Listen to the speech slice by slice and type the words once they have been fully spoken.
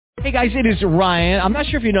Hey guys, it is Ryan. I'm not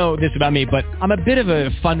sure if you know this about me, but I'm a bit of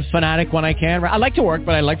a fun fanatic when I can. I like to work,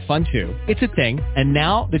 but I like fun too. It's a thing. And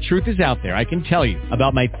now the truth is out there. I can tell you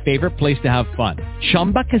about my favorite place to have fun.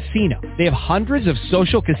 Chumba Casino. They have hundreds of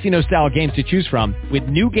social casino style games to choose from with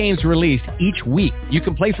new games released each week. You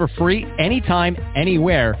can play for free anytime,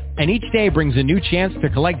 anywhere. And each day brings a new chance to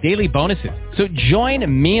collect daily bonuses. So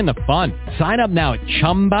join me in the fun. Sign up now at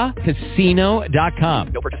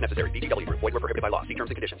ChumbaCasino.com. No purchase necessary. VGW. Void where prohibited by law. See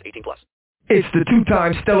terms and conditions. 18+. It's the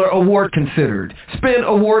two-time Stellar Award considered, Spin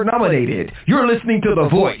Award nominated. You're listening to The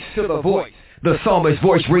Voice, the Psalmist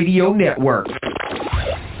Voice Radio Network.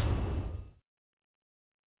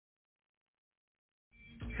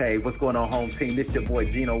 Hey, what's going on, home team? This your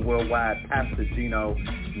boy Gino Worldwide, Pastor Gino,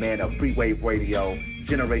 man of Freewave Radio,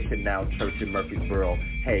 Generation Now Church in Murfreesboro.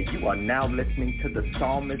 Hey, you are now listening to the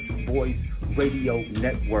Psalmist Voice Radio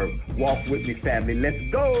Network. Walk with me, family. Let's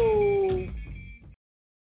go!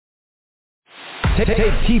 Take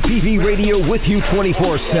TPV Radio with you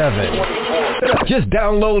 24/7. Just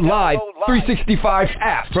download Live 365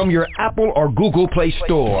 app from your Apple or Google Play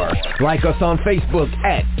Store. Like us on Facebook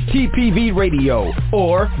at TPV Radio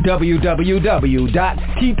or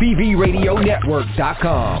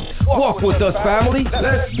www.tpvradionetwork.com. Walk with us, family.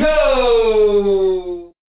 Let's go!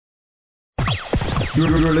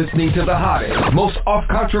 You're listening to the hottest, most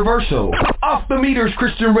off-controversial, off-the-meters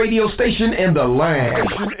Christian radio station in the land.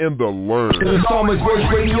 The Psalmist Voice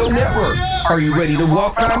Radio Network. Are you ready to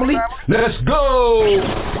walk, family? Let's go!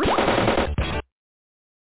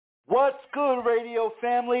 What's good, radio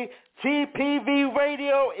family? TPV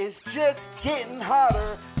Radio is just getting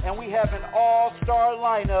hotter, and we have an all-star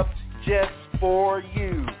lineup just for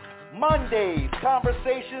you. Mondays,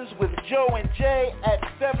 conversations with Joe and Jay at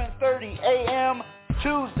 7:30 a.m.,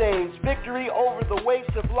 Tuesdays, Victory Over the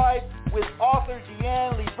Weights of Life with author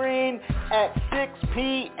Deanne Lebreen at 6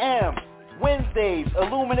 p.m. Wednesdays,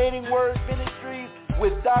 Illuminating Word Ministries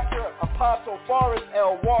with Dr. Apostle Forrest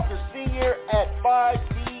L. Walker Sr. at 5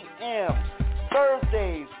 p.m.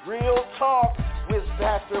 Thursdays, Real Talk with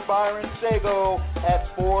Pastor Byron Sago at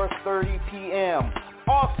 4:30 p.m.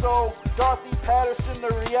 Also, Dorothy Patterson, the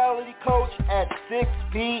reality coach, at 6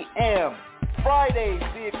 p.m. Fridays,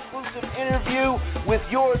 the exclusive interview with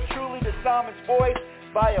yours truly, the Psalmist Voice,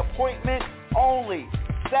 by appointment only.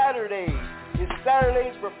 Saturdays is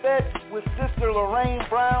Saturday's Buffet with Sister Lorraine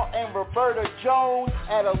Brown and Roberta Jones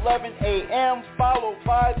at 11 a.m., followed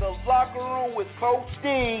by the Locker Room with Coach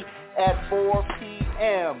D at 4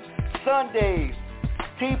 p.m. Sundays,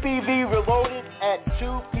 TPV Reloaded at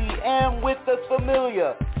 2 p.m. with The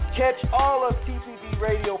Familiar. Catch all of TPV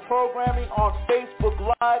Radio programming on Facebook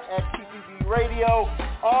Live at TPV Radio.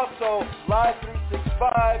 Also, Live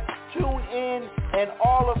 365, TuneIn, and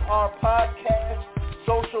all of our podcast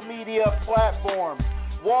social media platforms.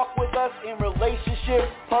 Walk with us in relationship,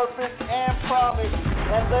 purpose, and promise.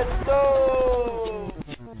 And let's go!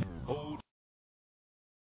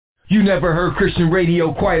 You never heard Christian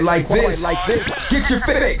radio quite like this. Get your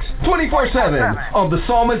fix 24/7 on the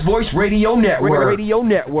Psalmist Voice Radio Network.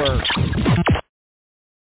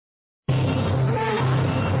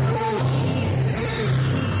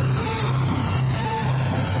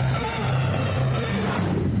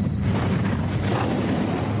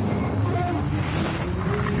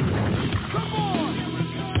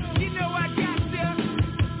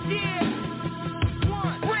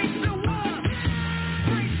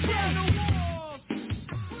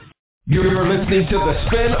 You're listening to the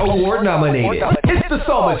Spin Award nominated. It's the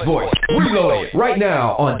Psalmist Voice. Reloaded right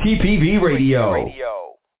now on TPV Radio.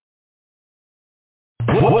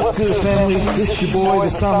 What's good, family? It's your boy,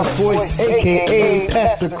 the Psalmist Voice, a.k.a.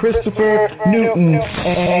 Pastor Christopher Newton,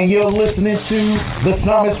 and you're listening to the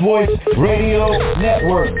Psalmist Voice Radio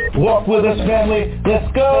Network. Walk with us, family.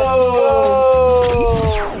 Let's go!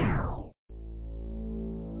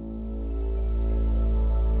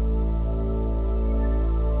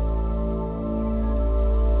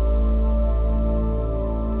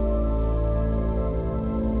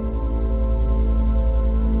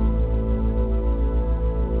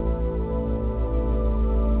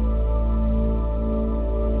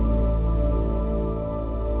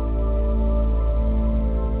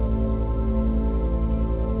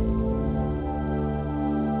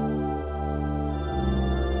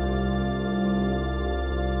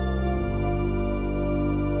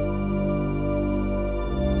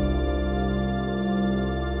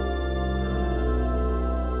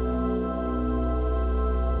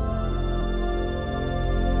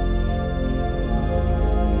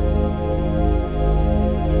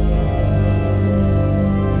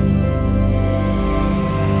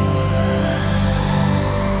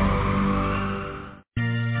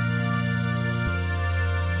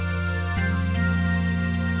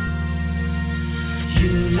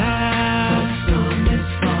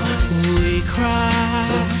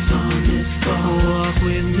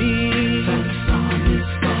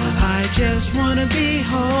 just wanna be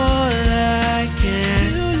whole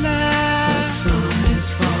again. You laugh, the song is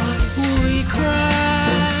fun. We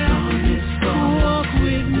cry, the song is fun. Walk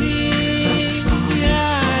with me,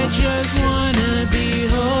 yeah, I just wanna be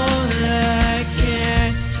whole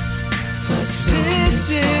again. This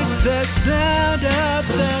is the sound of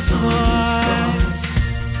the voice.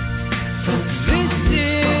 This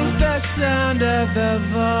is the sound of the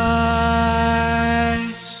voice.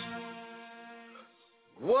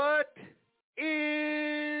 What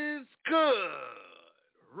is good,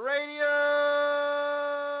 radio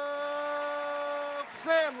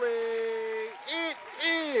family? It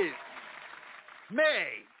is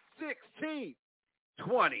May 16th,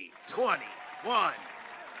 2021.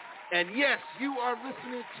 And yes, you are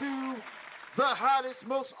listening to the hottest,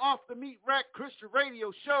 most off-the-meat rack Christian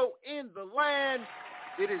radio show in the land.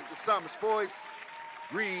 It is the Psalmist Voice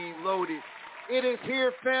Reloaded. It is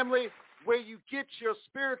here, family, where you get your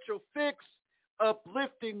spiritual fix,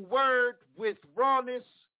 uplifting word with rawness,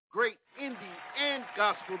 great indie and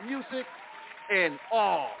gospel music, and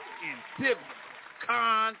all in biblical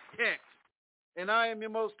context. And I am your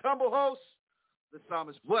most humble host, the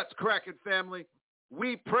Psalmist. What's cracking, family?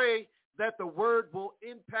 We pray that the word will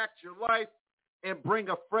impact your life and bring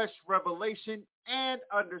a fresh revelation and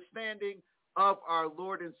understanding of our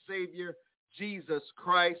Lord and Savior, Jesus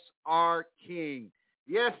Christ, our King.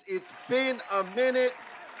 Yes, it's been a minute.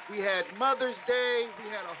 We had Mother's Day. We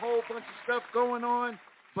had a whole bunch of stuff going on,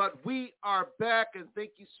 but we are back, and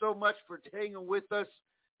thank you so much for hanging with us.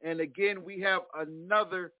 And again, we have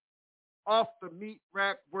another off-the-meat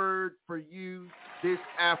rack word for you this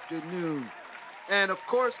afternoon. And, of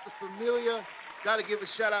course, the Familia, got to give a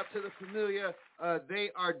shout-out to the Familia.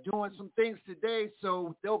 They are doing some things today,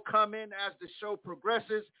 so they'll come in as the show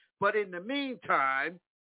progresses. But in the meantime,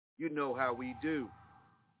 you know how we do.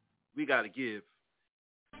 We got to give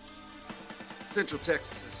Central Texas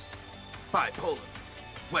bipolar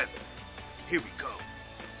weather. Here we go.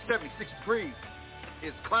 76 degrees.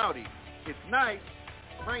 It's cloudy. It's nice.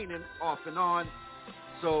 Raining off and on.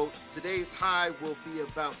 So today's high will be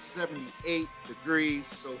about 78 degrees.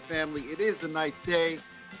 So family, it is a nice day.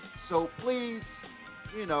 So please,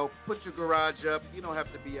 put your garage up. You don't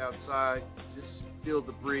have to be outside. Just feel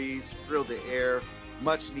the breeze, feel the air,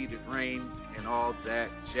 much needed rain, and all that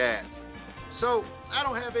jazz. So I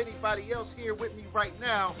don't have anybody else here with me right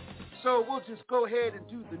now. So we'll just go ahead and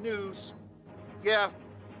do the news. Yeah,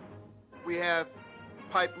 we have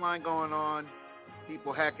pipeline going on.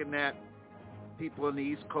 People hacking that. People on the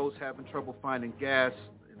East Coast having trouble finding gas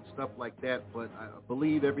and stuff like that. But I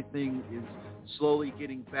believe everything is slowly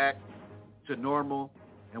getting back to normal,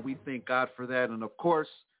 and we thank God for that. And, of course,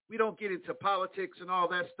 we don't get into politics and all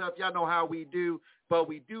that stuff. Y'all know how we do. But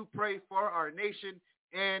we do pray for our nation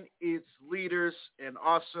and its leaders, and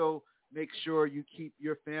also make sure you keep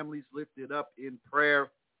your families lifted up in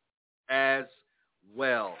prayer as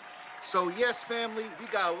well. So, yes, family, we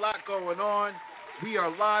got a lot going on. We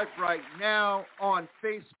are live right now on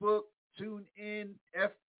Facebook, TuneIn,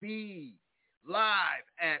 FB, live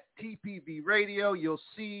at TPV Radio. You'll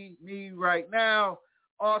see me right now.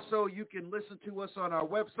 Also, you can listen to us on our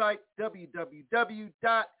website,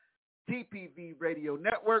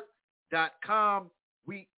 www.tpvradionetwork.com.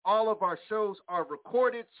 All of our shows are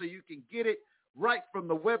recorded, so you can get it right from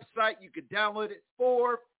the website. You can download it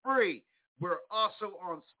for free. We're also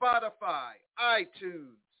on Spotify,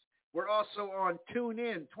 iTunes. We're also on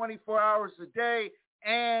TuneIn 24 hours a day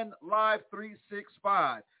and Live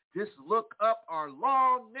 365. Just look up our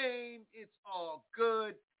long name. It's all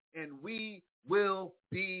good, and we will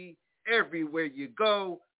be everywhere you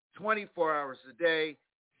go, 24 hours a day,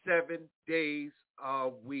 7 days a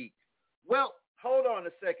week. Well, hold on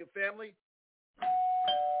a second, family.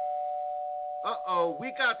 Uh-oh,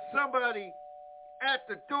 we got somebody at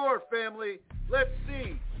the door, family. Let's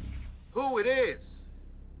see who it is.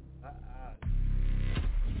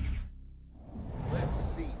 Let's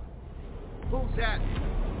see who's at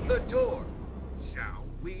the door, shall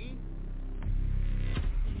we?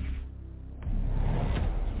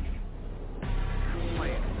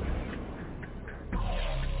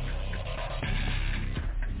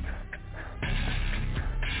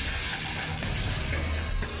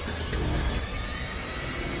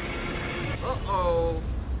 Uh-oh.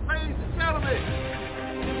 Ladies and gentlemen,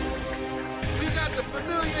 we got the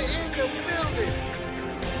Familia in the building.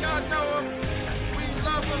 Y'all know him. We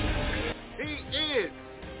love him. He is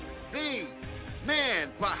the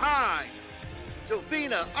man behind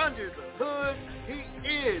Jovina Under the Hood. He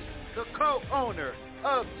is the co-owner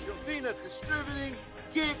of Jovina Distributing.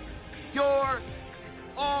 Get your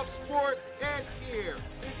all-sport headgear.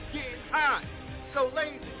 It's getting hot. So,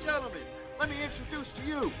 ladies and gentlemen, let me introduce to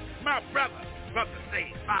you my brother from the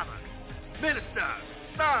same father, Minister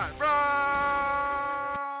Ron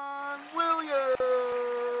Williams.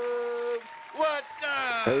 What's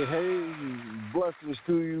up? Hey, blessings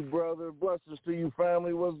to you, brother. Blessings to you,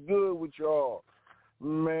 family. What's good with y'all?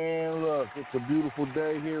 Man, look, it's a beautiful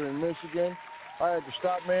day here in Michigan. I had to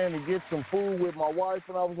stop, man, to get some food with my wife,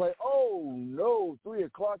 and I was like, oh, no, 3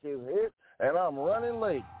 o'clock is hit, and I'm running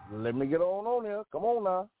late. Let me get on here. Come on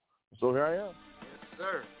now. So here I am. Yes,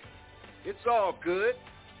 sir. It's all good.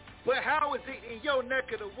 But how is it in your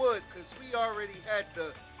neck of the woods? Because we already had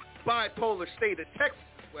the bipolar state of Texas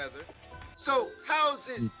weather. So how's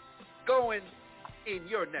it going in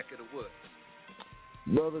your neck of the woods?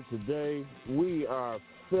 Brother, today we are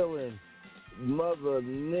feeling Mother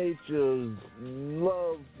Nature's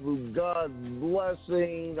love through God's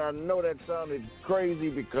blessing. I know that sounded crazy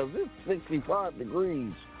because it's 65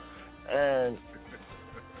 degrees. And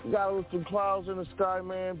got some clouds in the sky,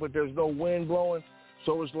 man, but there's no wind blowing.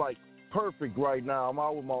 So it's like perfect right now. I'm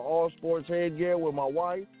out with my all sports headgear with my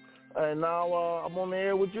wife. And now I'm on the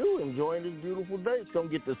air with you, enjoying this beautiful day. It's going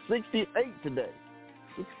to get to 68 today.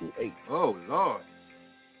 68. Oh, Lord.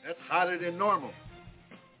 That's hotter than normal.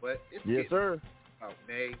 But it's yes, sir. About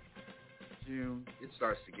May, June, it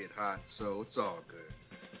starts to get hot, so it's all good.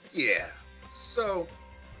 Yeah. So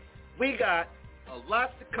we got a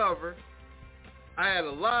lot to cover. I had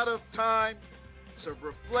a lot of time to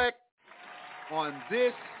reflect on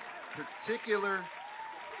this particular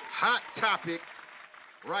hot topic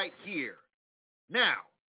right here. Now,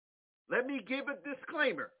 let me give a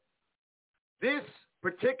disclaimer. This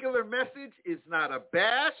particular message is not a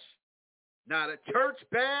bash, not a church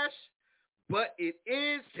bash, but it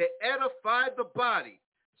is to edify the body.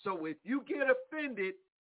 So if you get offended,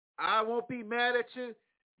 I won't be mad at you.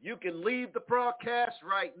 You can leave the broadcast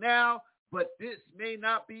right now, but this may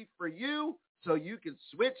not be for you, so you can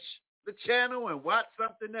switch the channel and watch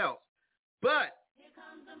something else. But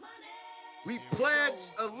we pledge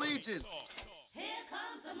allegiance.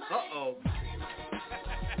 Uh-oh.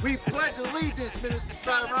 We pledge allegiance, Minister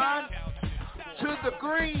Tyron, to the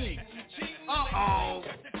green. Uh-oh.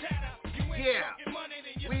 Yeah.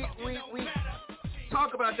 We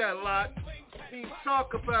talk about that a lot. We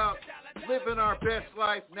talk about living our best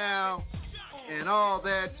life now and all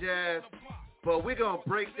that jazz. But we're going to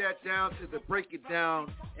break that down break it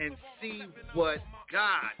down and see what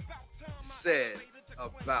God said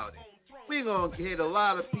about it. We're going to get a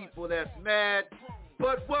lot of people that's mad,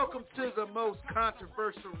 but welcome to the most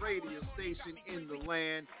controversial radio station in the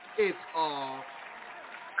land. It's all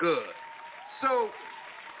good. So,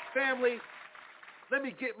 family, let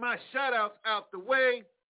me get my shout-outs out the way.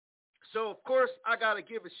 So, of course, I got to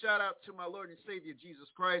give a shout-out to my Lord and Savior, Jesus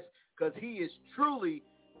Christ, because he is truly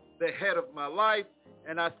the head of my life.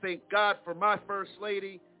 And I thank God for my First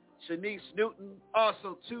Lady, Shanice Newton,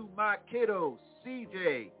 also to my kiddos,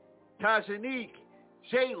 CJ, Tajanique,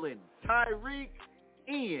 Jalen, Tyreek,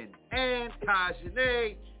 Ian, and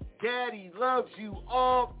Tajane. Daddy loves you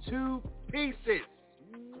all to pieces.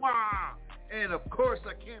 Mwah! And, of course,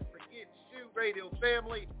 I can't forget you, radio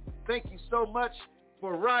family. Thank you so much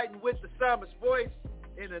for riding with the Psalmist voice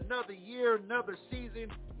in another year, another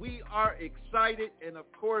season. We are excited. And,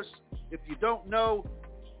 of course, if you don't know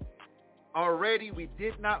already, we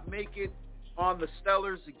did not make it on the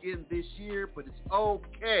Stellars again this year, but it's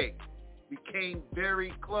okay. We came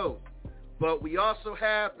very close. But we also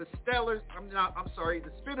have the Stellars,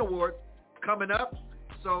 the Spin Awards coming up.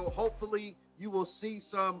 So hopefully you will see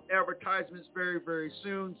some advertisements very, very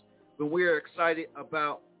soon. But we're excited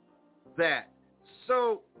about that.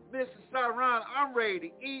 So, Mrs. Saran, I'm ready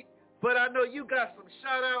to eat, but I know you got some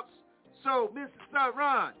shout-outs. So, Mrs.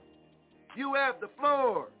 Saran, you have the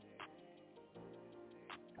floor.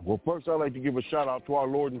 Well, first I'd like to give a shout-out to our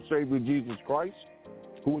Lord and Savior, Jesus Christ,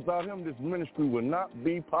 who without him this ministry would not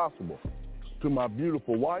be possible. To my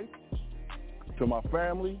beautiful wife, to my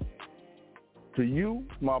family, to you,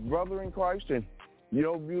 my brother in Christ, and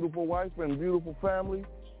your beautiful wife and beautiful family,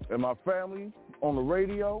 and my family on the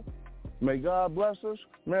radio. May God bless us.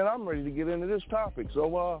 Man, I'm ready to get into this topic.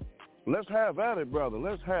 So let's have at it, brother.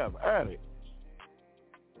 Let's have at it.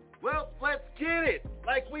 Well, let's get it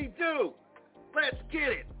like we do. Let's get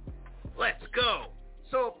it. Let's go.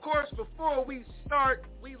 So, of course, before we start,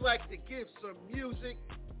 we like to give some music.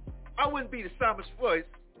 I wouldn't be the Psalmist voice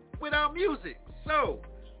without music. So,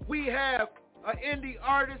 we have an indie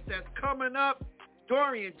artist that's coming up,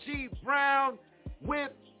 Dorian G. Brown,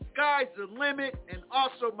 with Sky's the Limit, and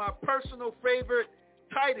also my personal favorite,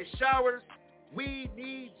 Titus Showers, We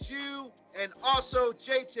Need You, and also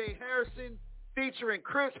J.J. Harrison featuring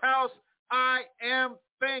Chris House, I am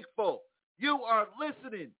thankful. You are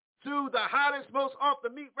listening to the hottest, most off the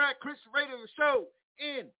meat rack Christian radio show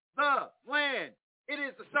in the land. It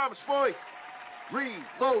is the Psalmist voice,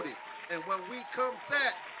 reloaded. And when we come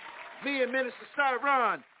back, me and Minister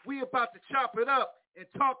Cyron, we about to chop it up and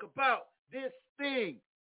talk about this thing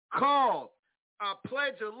called a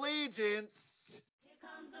Pledge Allegiance. Here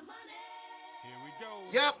comes the money. Here we go.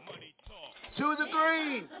 Yep. Money talk. To the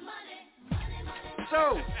green.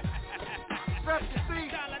 So, strap your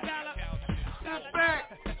seat. Sit back.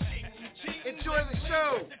 Enjoy the show.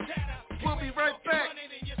 We'll be right back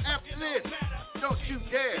after this. Don't you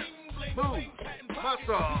dare move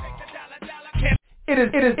muscle.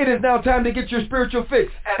 It is now time to get your spiritual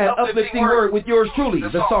fix and uplifting word with yours truly,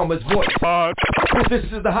 the Psalmist voice. This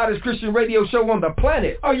is the hottest Christian radio show on the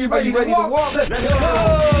planet. Are you ready to walk? Let's go!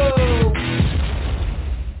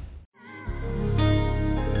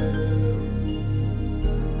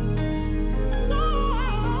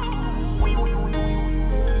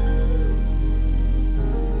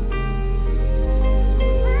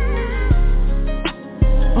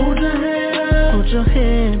 Hold your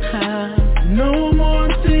head high. No more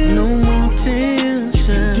tension. You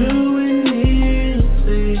can do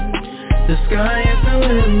anything. The sky is the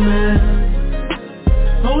limit.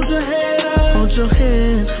 Hold your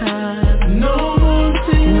head high. No more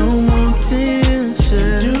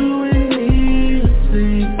tension. Do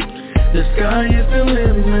anything. The sky is the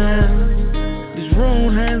limit. This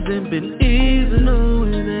road hasn't been easy,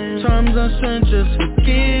 times I spent just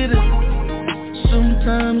forget it.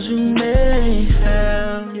 Sometimes you may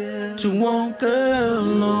have to walk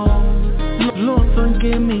alone. Lord,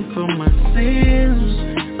 forgive me for my sins.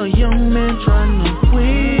 A young man trying to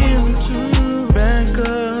win, back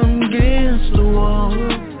up against the wall.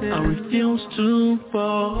 I refuse to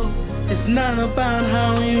fall. It's not about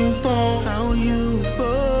how you fall, how you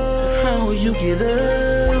get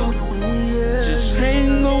up. Just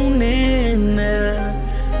hang on in there.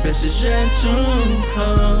 Best is yet to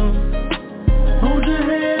come. Hold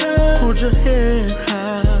your head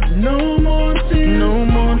high. No more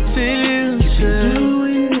tension. You can do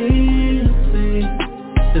anything.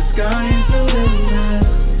 The sky is the limit.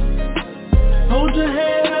 Hold your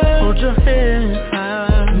head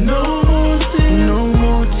high. No more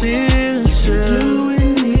tension. You can do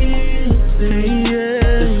anything.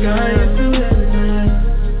 The sky is the limit.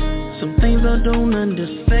 Some things I don't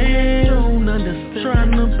understand.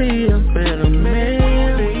 Trying to be a better man.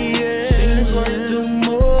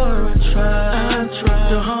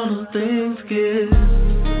 Things get,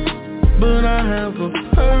 but I have a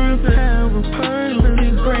purpose,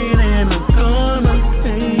 something great and I'm gonna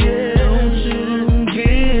don't you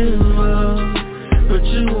give up, but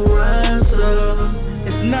you rise up.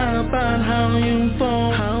 It's not about how you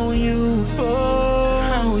fall, how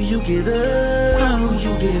you get up,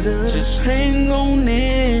 just hang on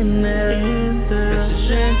in there, that's a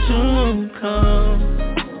chance to come.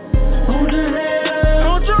 Hold your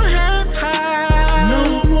head high. No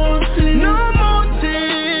more tension.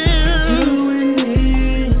 Do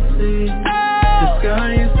anything. The sky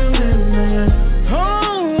is the limit.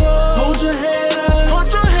 Hold your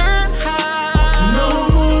head high. No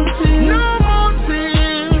more tension.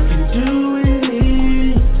 You can do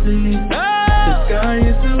anything. The sky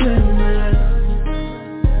is the limit.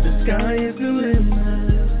 The sky is the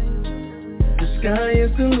limit. The sky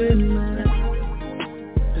is the limit.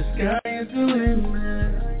 The sky is the limit.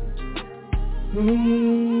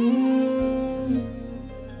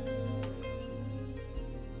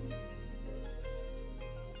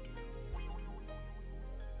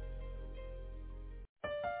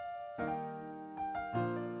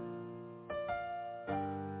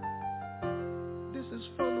 This is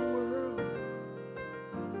for the world.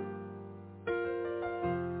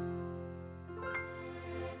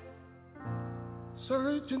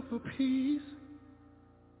 Searching for peace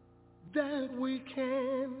that we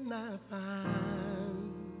cannot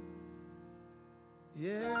find.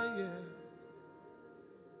 Yeah.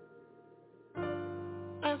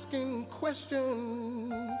 Asking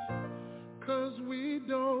questions 'cause we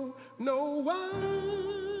don't know why.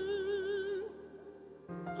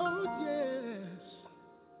 Oh yes,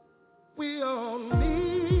 we all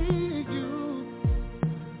need you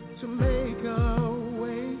to make our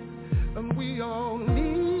way, and we all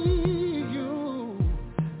need you.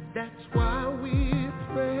 That's why we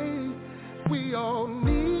pray. We all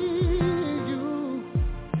need you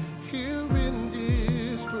here in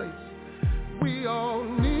this place. We all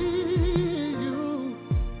need you.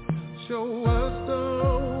 Show us the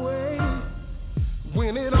way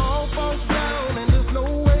when it all falls down and there's no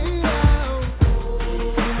way out.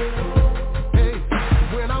 Hey,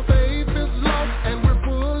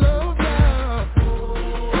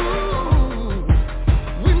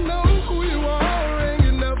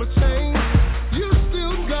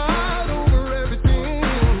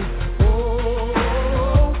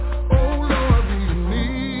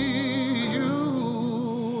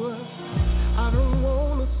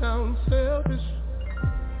 sound selfish,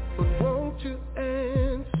 but won't you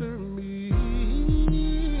answer me?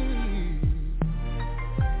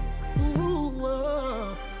 Ooh,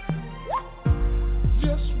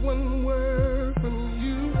 just one word from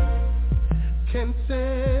you can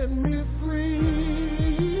set me free.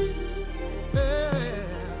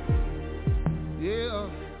 Yeah,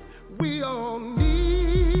 we all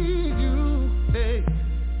need you, hey,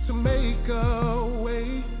 to make a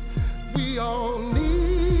way. We all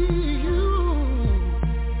need you,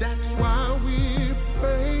 that's why we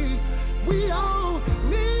pray. We all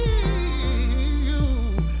need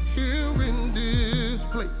you here in this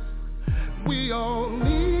place. We all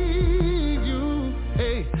need you,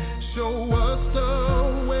 hey, show us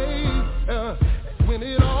the way. When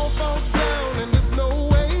it all falls down and there's no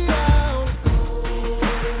way out,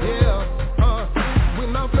 yeah,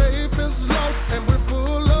 when our faith is lost and we're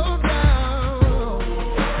full of doubt,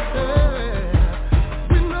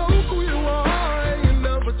 we know who you are and you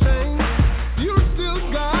never change. You're still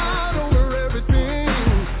God over everything.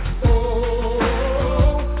 Oh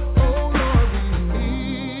Lord, we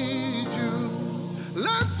need you.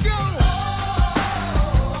 Let's go.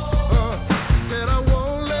 Said I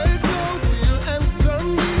won't let go till you answer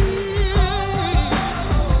me.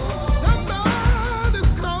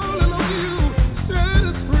 Somebody's calling on you, set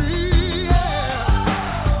us free.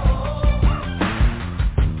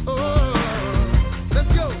 Oh,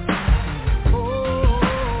 let's go.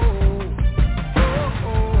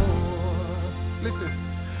 Listen,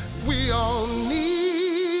 we all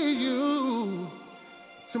need you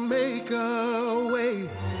to make a way.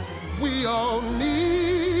 We all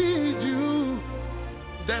need you,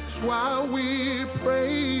 that's why we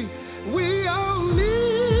pray. We all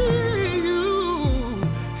need you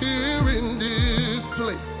here in this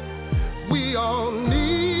place. We all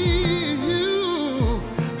need you,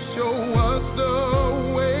 show us the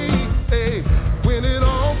way. Hey, when it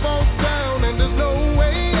all falls down and there's no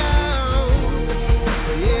way out,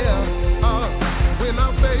 yeah, when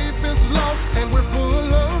our faith is lost and we're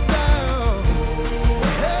full of doubt,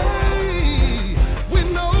 hey, we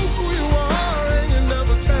know who you are and you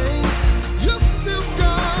never change. You're still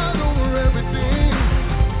God over everything.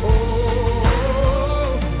 Oh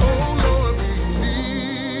Lord, we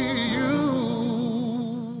need you.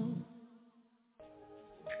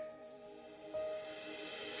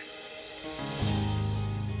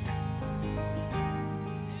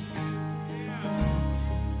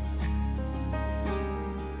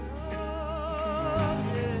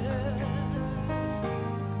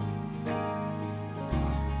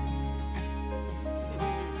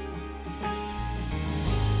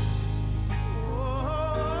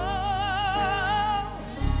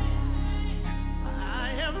 I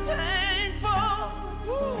am thankful.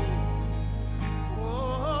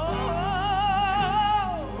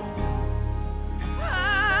 I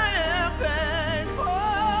am thankful,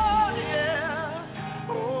 yeah.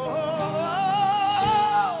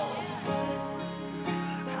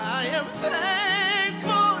 I am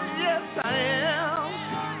thankful, yes I am.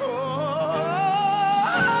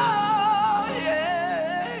 Yeah.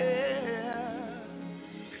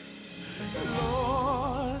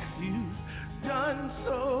 Lord, you've done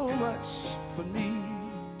so much for me.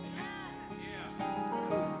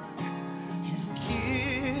 You've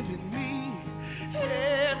given me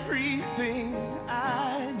everything I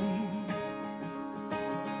need.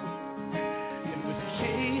 And with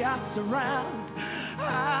chaos around, I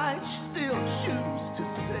still choose to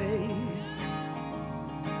stay.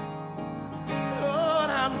 Lord,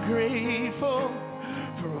 I'm grateful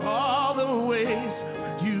for all the ways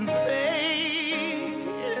you made,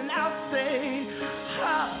 and I'll say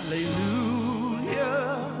hallelujah.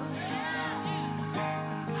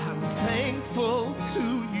 I'm thankful to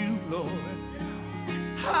you, Lord.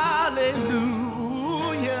 Hallelujah.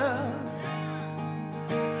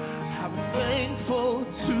 I'm thankful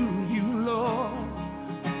to you, Lord,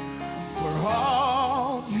 for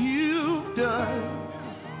all you've done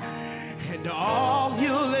and all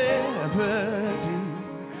you'll ever do.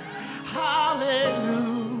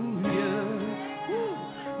 Hallelujah.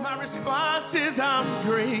 My response is I'm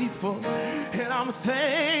grateful and I'm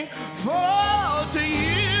thankful to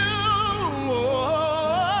you.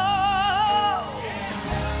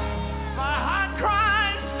 My heart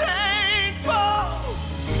cries thankful.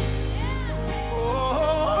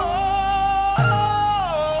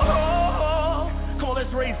 Come on,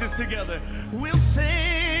 let's raise this together. We'll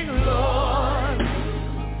sing, Lord,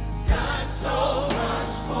 done so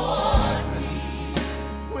much for me.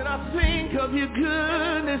 When I think of your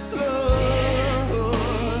goodness, Lord,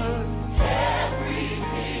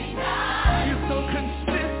 everything I you're so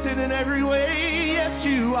consistent in every way, yes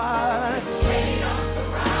you are.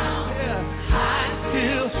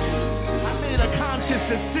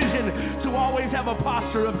 decision to always have a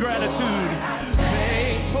posture of gratitude.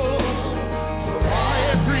 Thankful for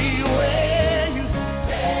everywhere you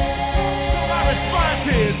stand. So my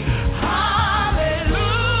response is,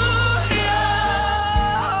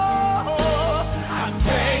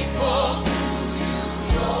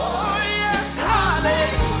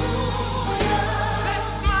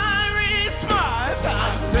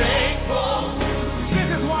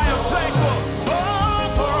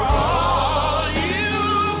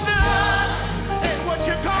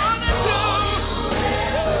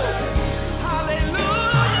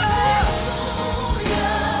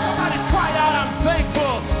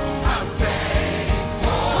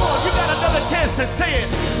 to say it.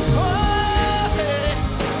 Oh, hey.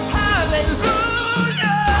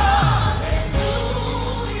 Hallelujah. Hallelujah.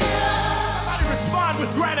 Somebody respond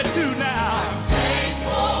with gratitude now. I'm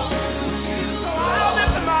thankful to you. So I'll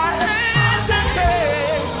lift my hands and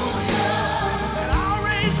say, and I'll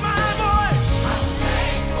raise my voice. I'm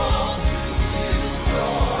thankful to you,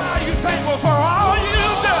 Lord. Are you thankful for all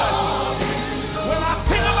you've done? When I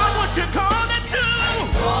think about what you're gonna do,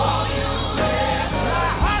 my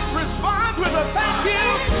heart responds with a thank you.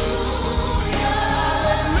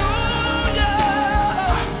 Hallelujah.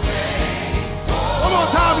 One more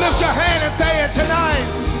time, lift your hand and say it tonight.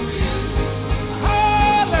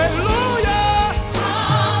 Hallelujah.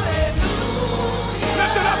 Hallelujah.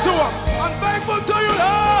 Lift it up to him. I'm thankful to you,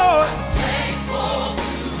 Lord. I'm thankful to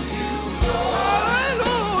you, Lord.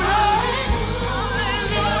 Hallelujah.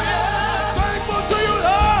 Hallelujah. Thankful to you,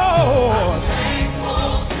 Lord. I'm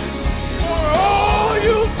thankful to you for all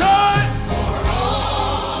you've done.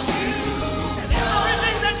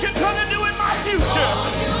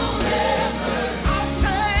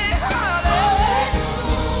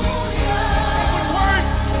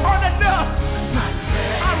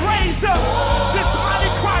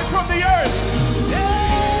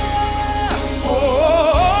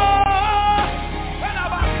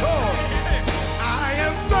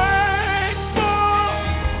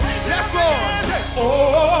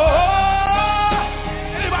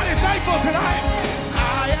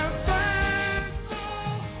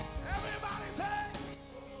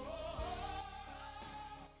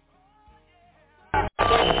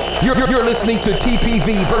 You're listening to TPV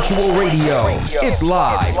Virtual Radio. It's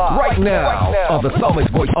live right now on the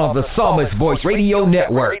Psalmist Voice Radio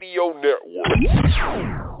Network.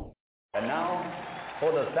 And now,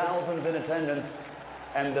 for the thousands in attendance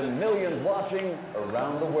and the millions watching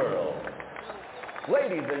around the world.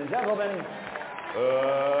 Ladies and gentlemen,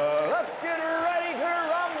 let's get ready to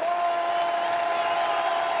rumble!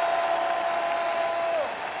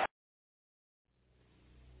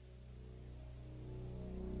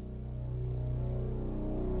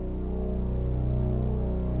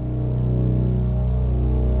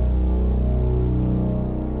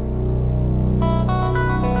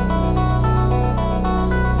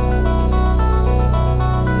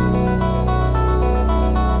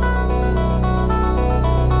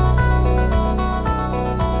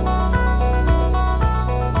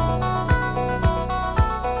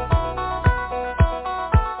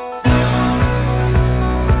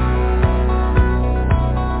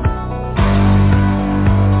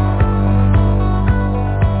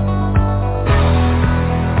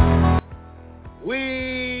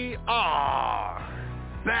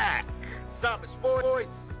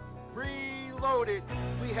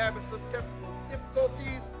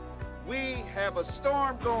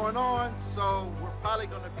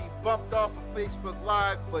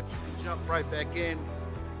 But you can jump right back in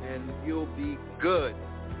and you'll be good.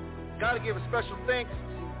 Got to give a special thanks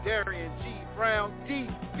to Darian G. Brown,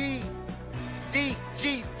 DGV,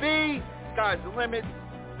 Sky's the Limit,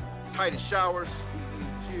 Titus Showers,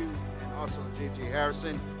 you, and also J.J.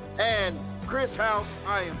 Harrison, and Chris House.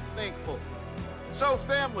 I am thankful. So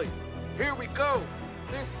family, here we go.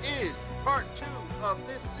 This is part 2 of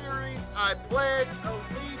this series. I pledge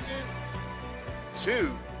allegiance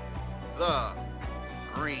to the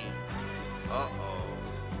green.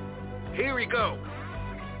 Here we go.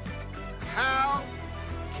 How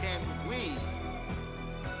can we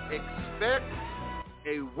expect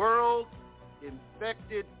a world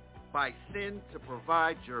infected by sin to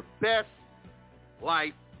provide your best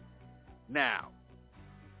life now?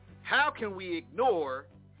 How can we ignore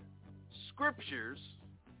scriptures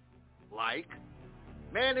like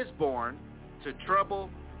man is born to trouble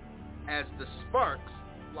as the sparks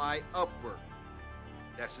fly upward?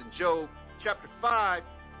 That's in Job chapter 5,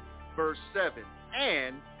 verse 7.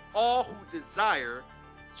 And all who desire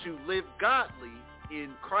to live godly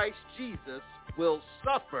in Christ Jesus will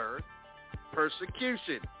suffer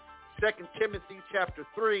persecution. 2 Timothy chapter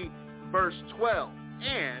 3, verse 12.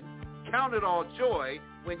 and count it all joy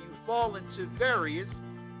when you fall into various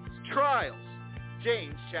trials.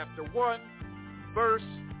 James chapter 1, verse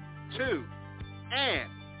 2. And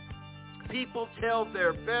people tell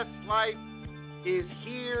their best life is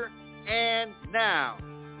here and now.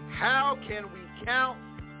 How can we count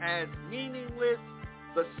as meaningless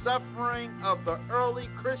the suffering of the early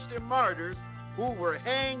Christian martyrs who were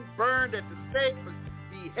hanged, burned at the stake,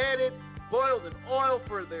 beheaded, boiled in oil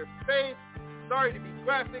for their faith? Sorry to be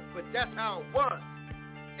graphic, but that's how it was.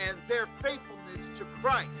 And their faithfulness to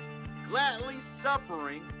Christ, gladly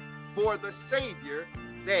suffering for the Savior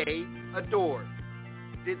they adored.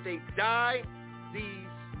 Did they die these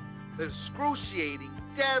excruciating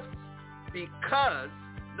deaths because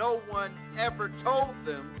no one ever told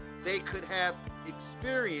them they could have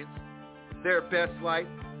experienced their best life?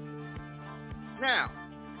 Now,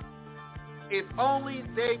 if only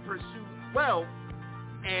they pursued wealth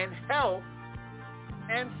and health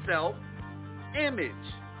and self-image.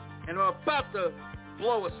 And I'm about to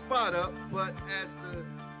blow a spot up, but as the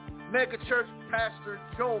megachurch pastor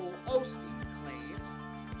Joel Osteen claims,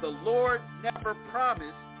 the Lord never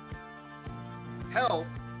promised health,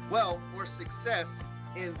 wealth, or success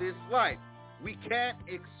in this life. We can't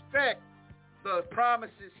expect the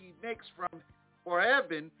promises he makes for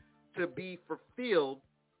heaven to be fulfilled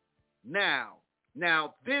now.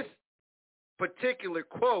 Now, this particular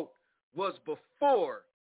quote was before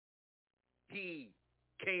he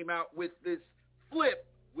came out with this flip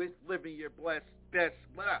with living your blessed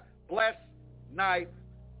life now,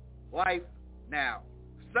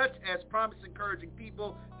 such as promise encouraging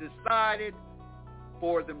people decided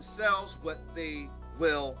for themselves what they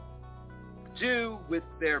will do with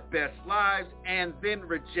their best lives and then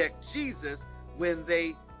reject Jesus when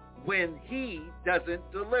he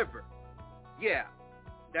doesn't deliver. Yeah,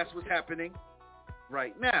 that's what's happening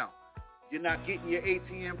right now. You're not getting your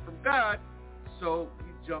ATM from God, so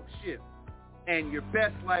you jump ship. And your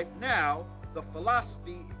best life now, the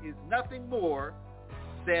philosophy is nothing more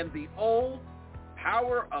than the old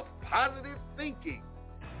power of positive thinking,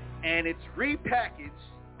 and it's repackaged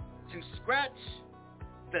to scratch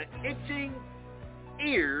the itching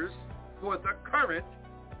ears for the current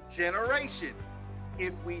generation.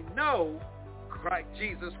 If we know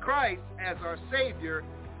Jesus Christ as our Savior,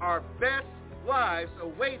 our best lives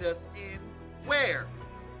await us in where?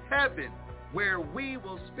 Heaven, where we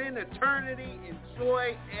will spend eternity in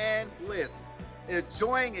joy and bliss,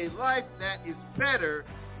 enjoying a life that is better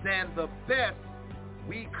than the best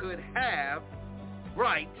we could have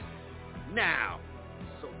right now.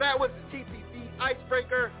 So that was the TPV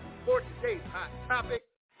icebreaker for today's hot topic.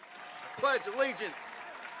 I pledge allegiance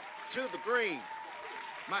to the green.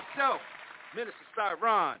 Myself, Minister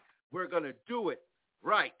Cyron, we're going to do it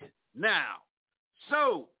right now.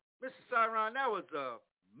 So, Mr. Cyron, that was a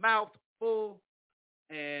mouthful.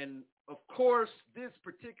 And, of course, this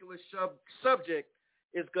particular subject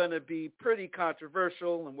is going to be pretty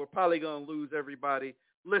controversial, and we're probably going to lose everybody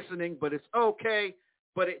listening, but it's okay.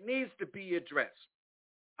 But it needs to be addressed.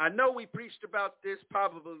 I know we preached about this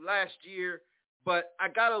probably last year, but I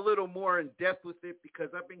got a little more in depth with it because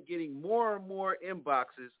I've been getting more and more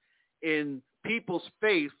inboxes in people's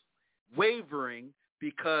faith wavering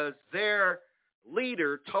because their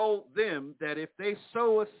leader told them that if they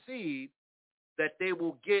sow a seed, that they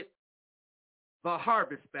will get the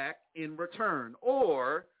harvest back in return.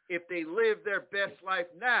 Or if they live their best life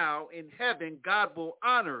now in heaven, God will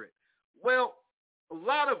honor it. Well, a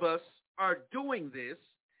lot of us are doing this,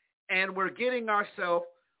 and we're getting ourselves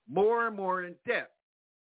more and more in debt,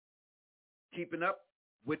 keeping up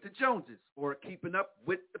with the Joneses or keeping up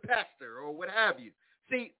with the pastor or what have you.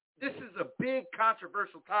 See, this is a big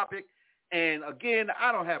controversial topic, and again,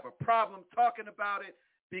 I don't have a problem talking about it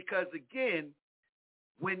because, again,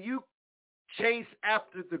 when you chase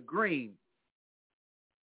after the green,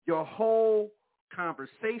 your whole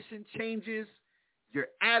conversation changes, your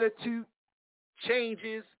attitude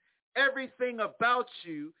changes, everything about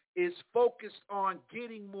you is focused on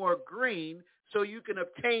getting more green so you can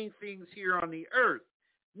obtain things here on the earth.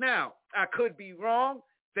 Now, I could be wrong.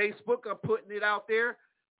 Facebook, I'm putting it out there.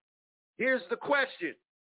 Here's the question.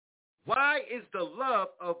 Why is the love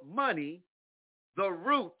of money the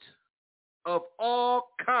root of all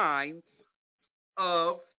kinds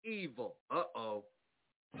of evil? Uh-oh.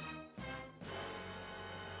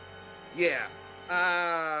 Yeah,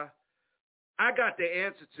 I got the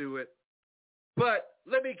answer to it, but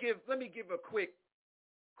let me give a quick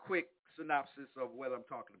synopsis of what I'm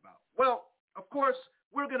talking about. Well, of course,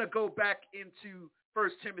 we're going to go back into 1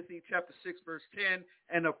 Timothy chapter 6, verse 10,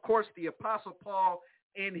 and of course, the Apostle Paul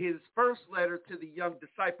in his first letter to the young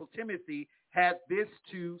disciple Timothy, had this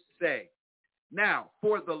to say. Now,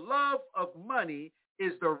 for the love of money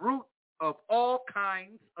is the root of all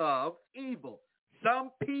kinds of evil.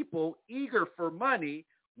 Some people eager for money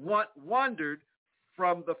wandered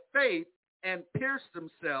from the faith and pierced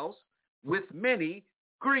themselves with many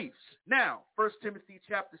griefs. Now, 1 Timothy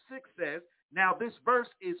chapter 6 says, now this verse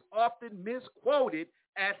is often misquoted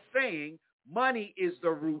as saying money is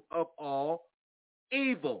the root of all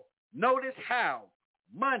evil. Notice how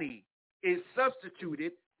money is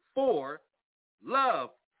substituted for love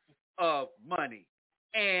of money,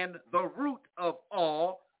 and the root of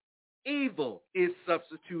all evil is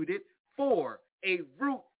substituted for a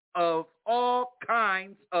root of all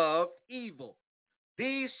kinds of evil.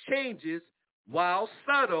 These changes, while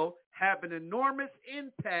subtle, have an enormous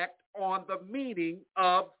impact on the meaning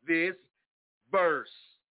of this verse.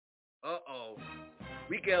 Uh-oh.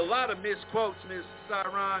 We get a lot of misquotes, Mr.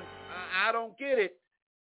 Cyron. I don't get it.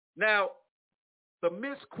 Now, the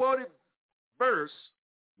misquoted verse,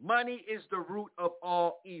 money is the root of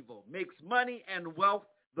all evil, makes money and wealth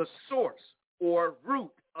the source or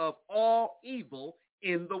root of all evil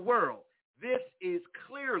in the world. This is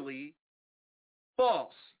clearly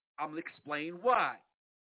false. I'm going to explain why.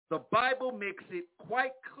 The Bible makes it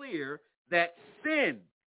quite clear that sin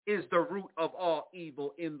is the root of all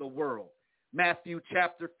evil in the world. Matthew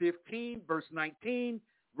chapter 15, verse 19,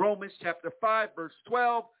 Romans chapter 5, verse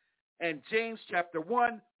 12, and James chapter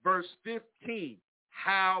 1, verse 15.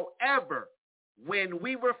 However, when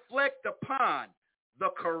we reflect upon the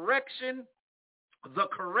correct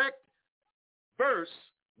verse,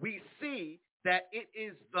 we see that it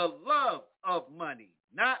is the love of money,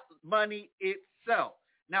 not money itself.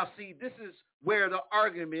 Now, see, this is where the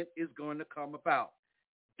argument is going to come about.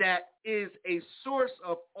 That is a source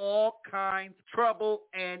of all kinds of trouble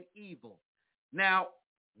and evil. Now,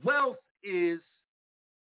 wealth is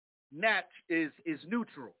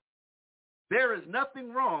neutral. There is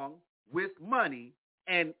nothing wrong with money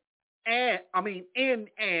in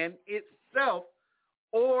itself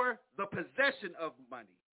or the possession of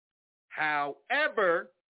money. However,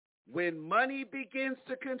 when money begins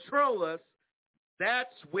to control us,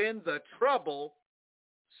 that's when the trouble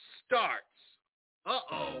starts.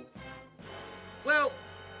 Uh-oh. Well,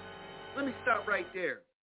 let me stop right there.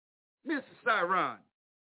 Mr. Cyron,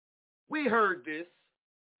 we heard this.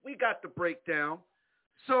 We got the breakdown.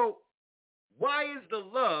 So why is the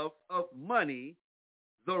love of money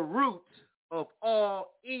the root of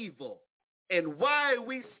all evil? And why are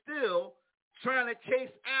we still trying to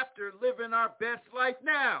chase after living our best life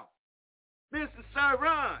now? Mr.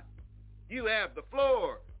 Cyron, you have the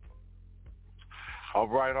floor. All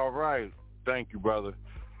right. Thank you, brother.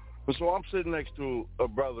 So I'm sitting next to a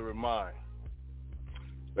brother of mine,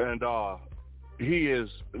 and he is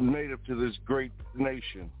native to this great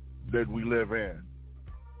nation that we live in.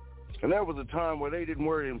 And there was a time where they didn't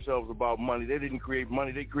worry themselves about money. They didn't create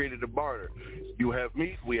money. They created a barter. You have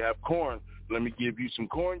meat, we have corn. Let me give you some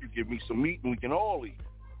corn, you give me some meat, and we can all eat.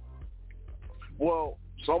 Well,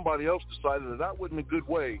 somebody else decided that wasn't a good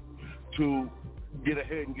way to get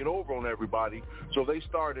ahead and get over on everybody. So they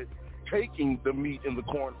started taking the meat and the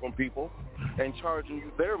corn from people and charging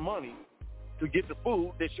you their money to get the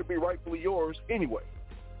food that should be rightfully yours anyway.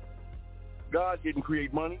 God didn't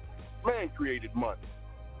create money. Man created money.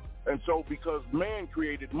 And so because man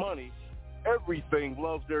created money, everything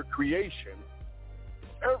loves their creation.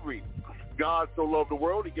 God so loved the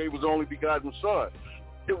world, he gave his only begotten son.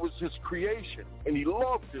 It was his creation, and he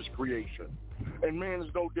loved his creation. And man is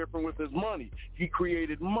no different with his money. He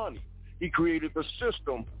created money. He created the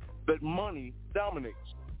system that money dominates.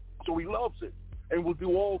 So he loves it and will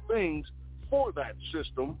do all things for that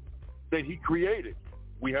system that he created.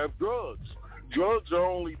 We have drugs. Drugs are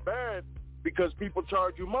only bad because people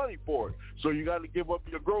charge you money for it. So you got to give up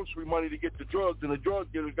your grocery money to get the drugs, and the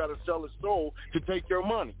drug dealer's got to sell his soul to take your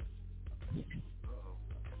money.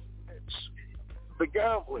 It's the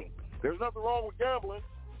gambling. There's nothing wrong with gambling.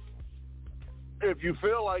 If you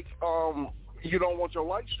feel like you don't want your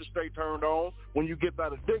lights to stay turned on when you get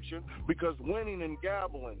that addiction, because winning and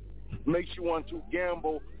gambling makes you want to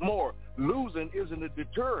gamble more. Losing isn't a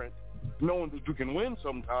deterrent, knowing that you can win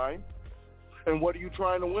sometime. And what are you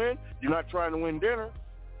trying to win? You're not trying to win dinner.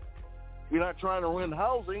 You're not trying to win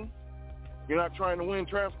housing. You're not trying to win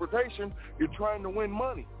transportation. You're trying to win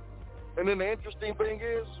money. And then the interesting thing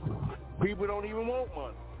is, people don't even want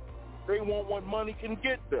money. They want what money can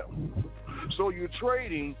get them. So you're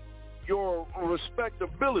trading your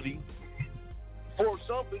respectability for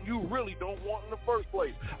something you really don't want in the first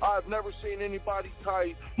place. I've never seen anybody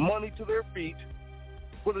tie money to their feet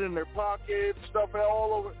put it in their pockets, stuff it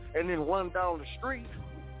all over, and then run down the street.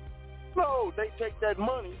 No, they take that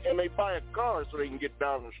money and they buy a car so they can get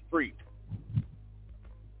down the street.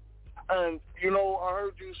 And, you know, I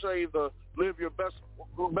heard you say live your best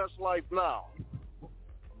life now.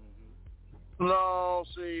 No,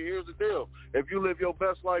 see, here's the deal. If you live your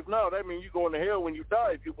best life now, that means you're going to hell when you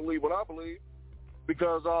die, if you believe what I believe.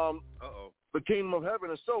 Because the kingdom of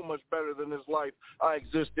heaven is so much better than this life I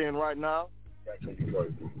exist in right now.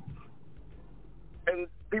 And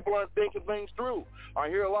people aren't thinking things through. I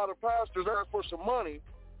hear a lot of pastors ask for some money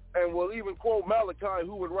and will even quote Malachi,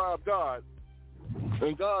 who would rob God.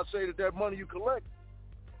 And God say that money you collect,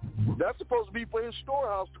 that's supposed to be for his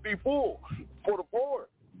storehouse to be full, for the poor,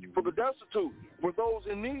 for the destitute, for those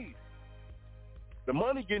in need. The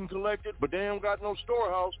money getting collected, but they don't got no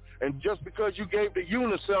storehouse. And just because you gave to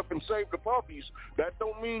UNICEF and saved the puppies, that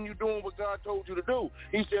don't mean you're doing what God told you to do.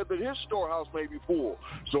 He said that his storehouse may be full.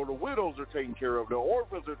 So the widows are taken care of, the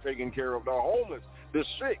orphans are taken care of, the homeless, the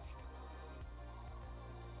sick.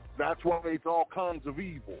 That's why it's all kinds of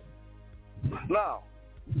evil. Now,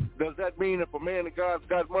 does that mean if a man of God's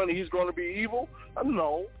got money, he's going to be evil?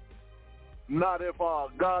 No. Not if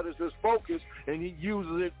God is his focus and he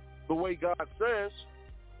uses it the way God says.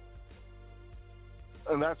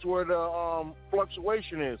 And that's where the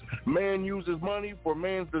fluctuation is. Man uses money for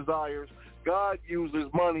man's desires. God uses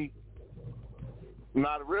money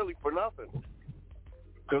not really for nothing.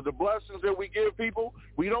 Because the blessings that we give people,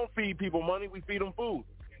 we don't feed people money, we feed them food.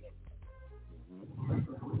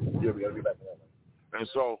 Yeah, we got to get back to that. And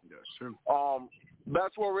so,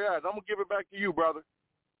 that's where we're at. I'm going to give it back to you, brother.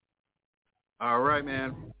 All right,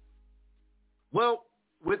 man. Well,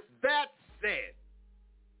 with that said,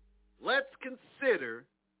 let's consider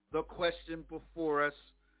the question before us.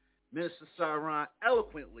 Minister Saran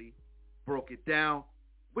eloquently broke it down.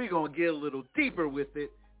 We're going to get a little deeper with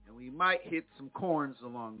it, and we might hit some corns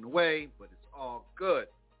along the way, but it's all good.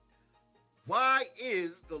 Why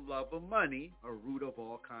is the love of money a root of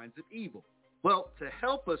all kinds of evil? Well, to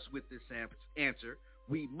help us with this answer,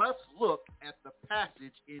 we must look at the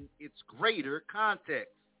passage in its greater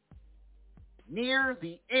context. Near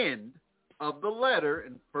the end of the letter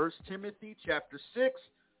in 1 Timothy chapter 6,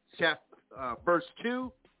 verse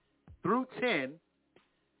 2 through 10,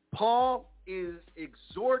 Paul is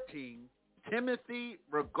exhorting Timothy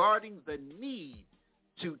regarding the need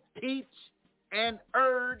to teach and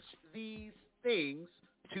urge these things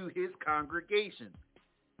to his congregation.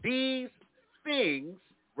 These things,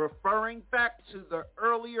 referring back to the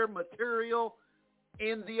earlier material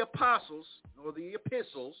in the apostles or the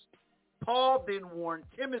epistles, Paul then warned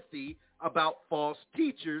Timothy about false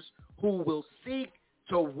teachers who will seek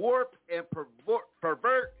to warp and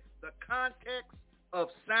pervert the context of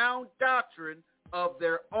sound doctrine of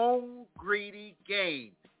their own greedy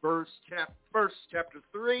gain. Verses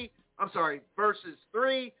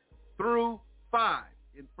 3 through 5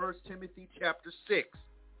 in 1 Timothy chapter 6.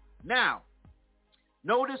 Now,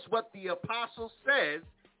 notice what the apostle says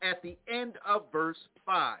at the end of verse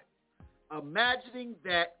 5. Imagining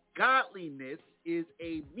that godliness is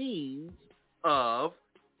a means of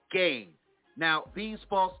gain. Now, these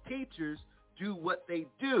false teachers do what they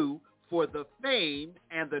do for the fame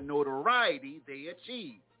and the notoriety they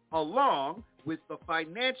achieve, along with the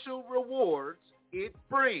financial rewards it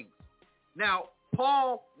brings. Now,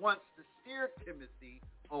 Paul wants to steer Timothy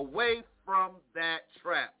away from that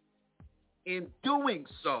trap. In doing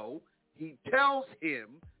so, he tells him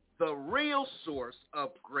the real source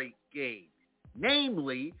of great gain,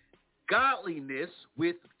 namely godliness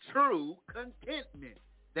with true contentment.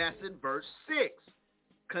 That's in verse 6.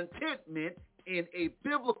 Contentment in a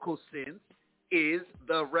biblical sense is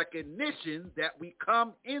the recognition that we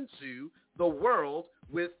come into the world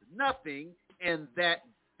with nothing and that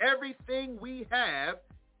everything we have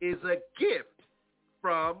is a gift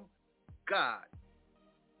from God.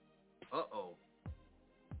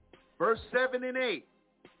 Verse 7 and 8.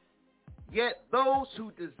 Yet those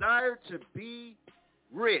who desire to be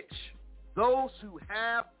rich, those who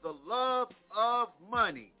have the love of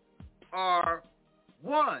money, are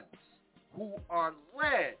ones who are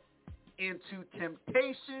led into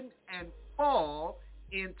temptation and fall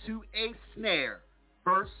into a snare.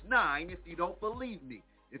 Verse 9, if you don't believe me.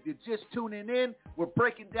 If you're just tuning in, we're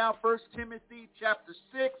breaking down 1 Timothy chapter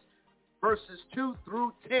 6, verses 2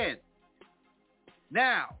 through 10.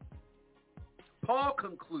 Now, Paul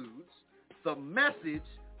concludes the message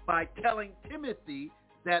by telling Timothy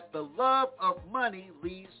that the love of money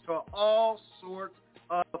leads to all sorts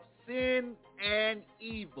of sin and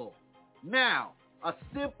evil. Now, a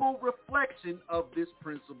simple reflection of this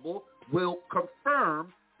principle will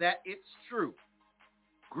confirm that it's true.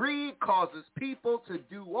 Greed causes people to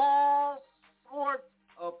do all sorts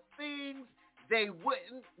of things they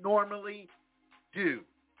wouldn't normally do.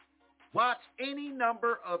 Watch any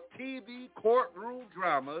number of TV courtroom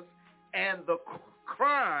dramas, and the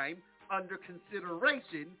crime under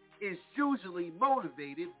consideration is usually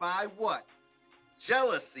motivated by what?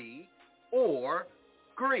 Jealousy or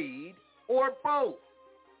greed or both.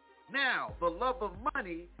 Now, the love of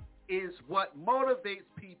money is what motivates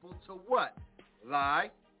people to what? Lie,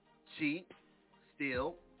 cheat,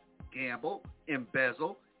 steal, gamble,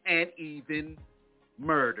 embezzle, and even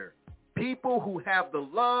murder. People who have the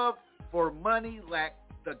love for money lack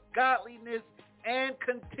the godliness and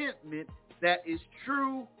contentment that is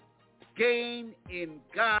true gain in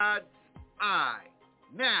God's eye.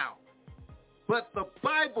 Now, but the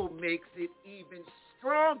Bible makes it even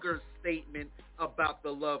stronger statement about the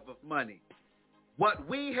love of money. What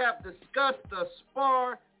we have discussed thus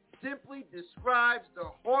far simply describes the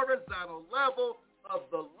horizontal level of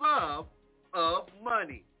the love of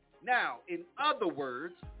money. Now, in other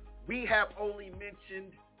words, we have only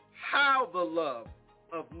mentioned how the love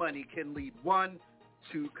of money can lead one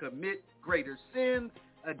to commit greater sins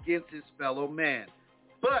against his fellow man.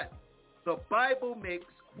 But the Bible makes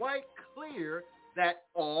quite clear that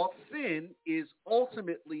all sin is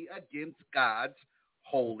ultimately against God's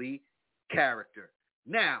holy character.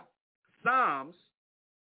 Now, Psalms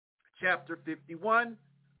chapter 51,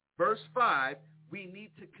 verse 5, we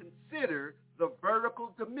need to consider the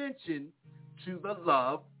vertical dimension to the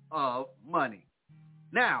love of money.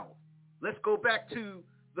 Now, let's go back to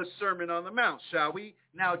the Sermon on the Mount, shall we?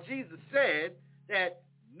 Now, Jesus said that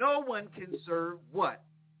no one can serve what?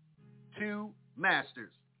 Two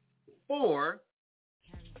masters. For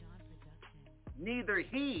neither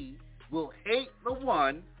he will hate the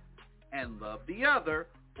one and love the other,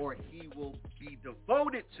 or he will be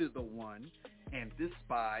devoted to the one and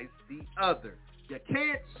despise the other. You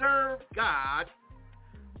can't serve God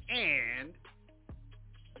and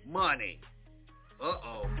money.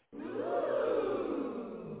 Uh-oh.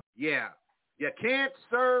 Yeah, you can't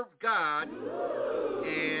serve God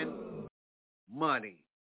and money.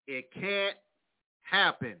 It can't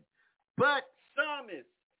happen. But, Psalmist,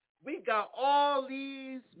 we got all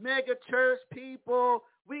these mega church people.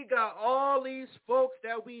 We got all these folks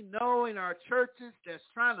that we know in our churches that's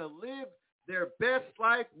trying to live their best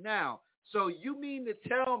life now. So you mean to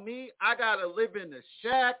tell me I got to live in a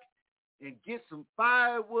shack and get some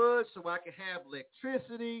firewood so I can have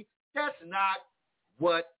electricity? That's not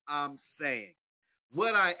what I'm saying.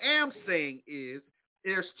 What I am saying is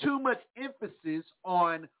there's too much emphasis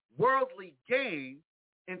on worldly gain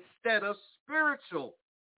instead of spiritual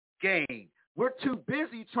gain. We're too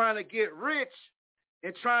busy trying to get rich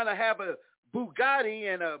and trying to have a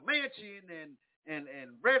Bugatti and a mansion and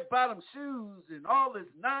red bottom shoes and all this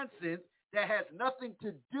nonsense that has nothing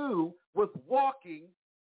to do with walking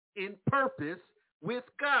in purpose with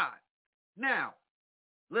God. Now,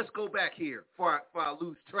 let's go back here before I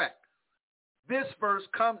lose track. This verse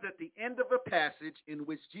comes at the end of a passage in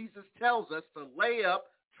which Jesus tells us to lay up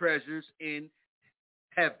treasures in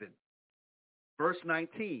heaven. Verse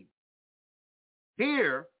 19.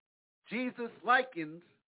 Here, Jesus likens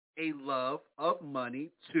a love of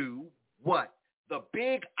money to what? The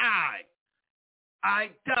big I,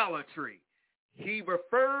 idolatry. He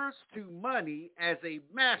refers to money as a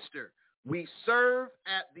master. We serve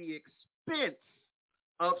at the expense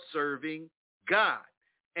of serving God.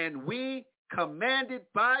 And we commanded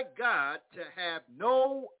by God to have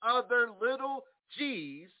no other little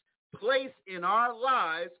g's placed in our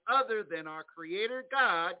lives other than our Creator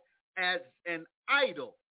God as an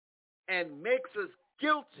idol, and makes us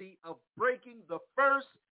guilty of breaking the first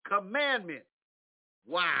commandment.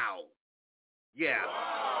 Wow. Yeah.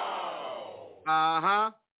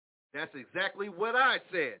 Wow. That's exactly what I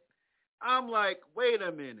said. I'm like, wait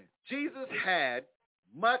a minute. Jesus had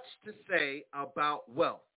much to say about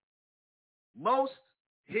wealth.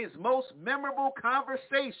 His most memorable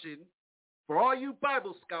conversation, for all you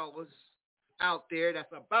Bible scholars out there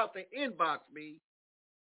that's about to inbox me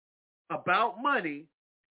about money,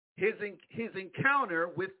 his encounter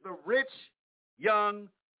with the rich young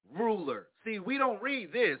ruler. See, we don't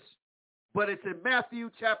read this, but it's in Matthew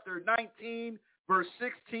chapter 19, verse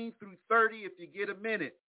 16 through 30, if you get a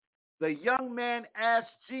minute. The young man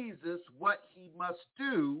asked Jesus what he must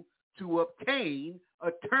do to obtain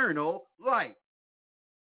eternal life.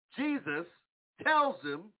 Jesus tells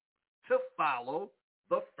him to follow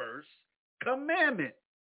the first commandment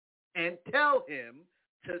and tell him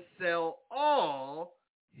to sell all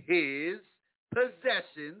his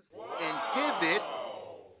possessions and give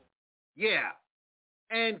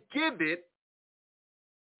it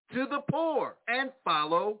to the poor and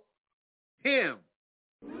follow him.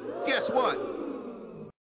 Guess what?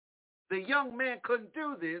 The young man couldn't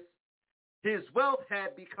do this. His wealth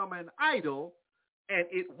had become an idol, and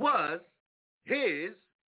it was his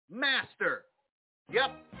master.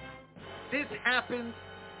 Yep. This happens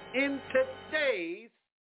in today's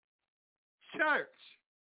church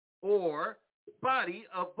or body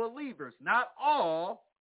of believers. Not all,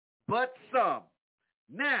 but some.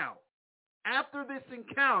 Now, after this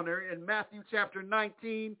encounter in Matthew chapter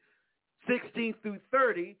 19, 16 through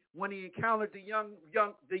 30, when he encountered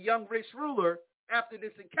the young rich ruler, after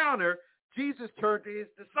this encounter, Jesus turned to his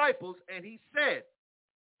disciples and he said,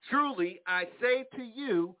 "Truly, I say to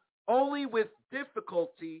you, only with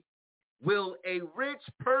difficulty will a rich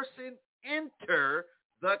person enter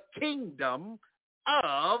the kingdom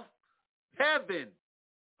of heaven."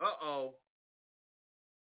 Uh-oh.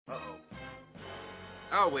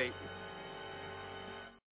 I'll wait.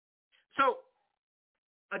 So,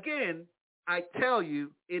 again, I tell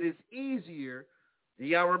you, it is easier.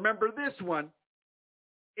 Y'all remember this one.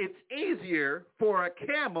 It's easier for a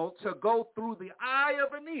camel to go through the eye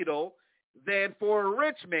of a needle than for a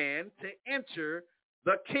rich man to enter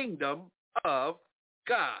the kingdom of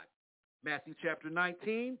God. Matthew chapter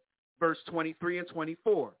 19, verse 23 and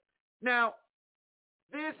 24. Now,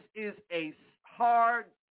 this is a hard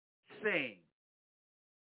saying,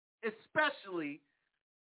 especially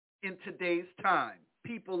in today's time.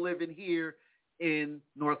 People living here in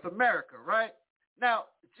North America, right? Now,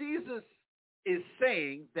 Jesus is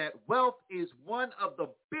saying that wealth is one of the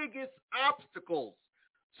biggest obstacles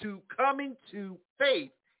to coming to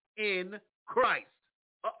faith in Christ.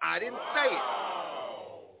 I didn't say it.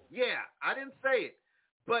 Yeah, I didn't say it.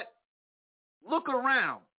 But look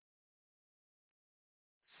around.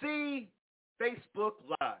 See Facebook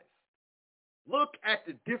Live. Look at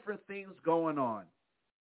the different things going on.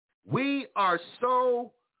 We are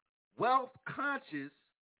so wealth conscious.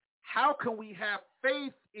 How can we have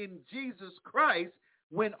faith in Jesus Christ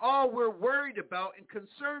when all we're worried about and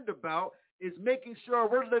concerned about is making sure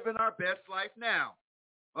we're living our best life now?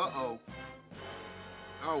 Uh-oh.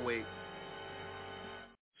 I'll wait.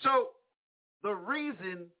 So the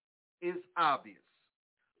reason is obvious.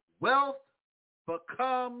 Wealth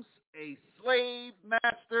becomes a slave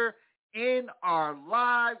master in our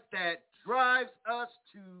lives that drives us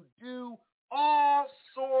to do all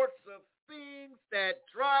sorts of things that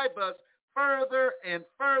drive us further and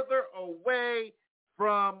further away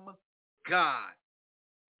from God.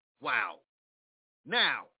 Wow.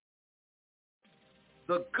 Now,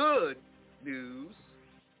 the good news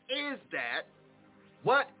is that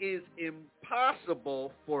what is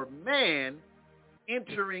impossible for man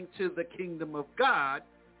entering to the kingdom of God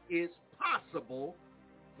is possible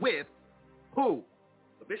with who?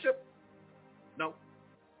 The bishop? No.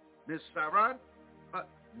 Ms. Saran?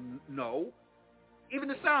 No. Even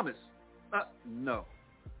the psalmist? No.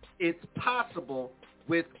 It's possible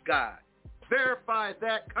with God. Verify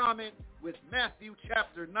that comment with Matthew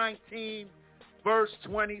chapter 19, verse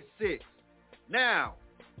 26. Now,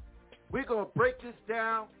 we're going to break this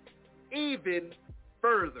down even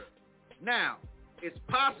further. Now, it's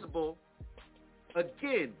possible,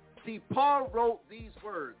 again, see, Paul wrote these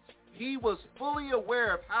words. He was fully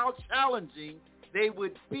aware of how challenging they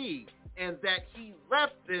would be and that he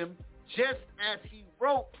left them just as he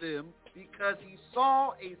wrote them because he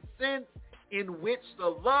saw a sense in which the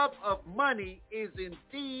love of money is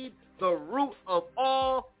indeed the root of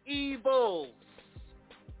all evils.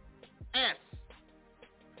 S.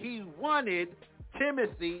 He wanted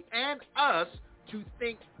Timothy and us to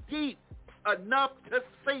think deep enough to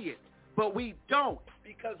see it, but we don't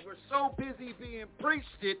because we're so busy being preached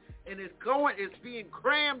it and it's being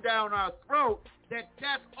crammed down our throat that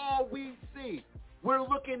that's all we see. We're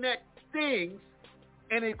looking at things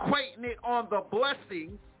and equating it on the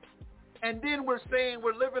blessings, and then we're saying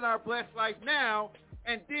we're living our blessed life now,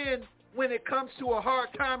 and then when it comes to a hard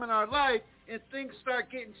time in our life and things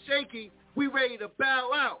start getting shaky, we ready to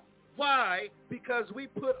bow out. Why? Because we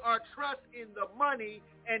put our trust in the money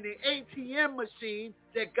and the ATM machine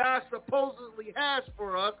that God supposedly has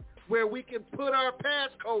for us, where we can put our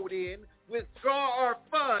passcode in, withdraw our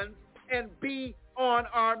funds, and be on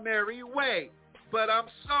our merry way. But I'm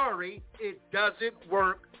sorry, it doesn't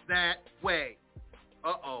work that way.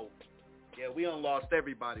 Uh-oh. Yeah, we done lost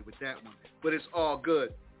everybody with that one, but it's all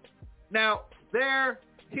good. Now,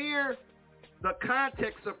 here, the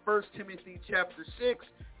context of 1 Timothy chapter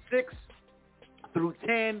 6 through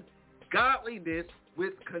 10, godliness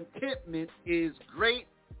with contentment is great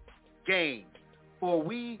gain. For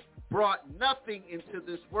we brought nothing into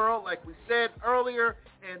this world, like we said earlier,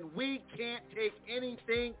 and we can't take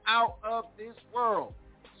anything out of this world.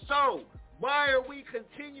 So why are we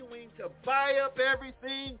continuing to buy up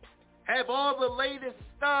everything, have all the latest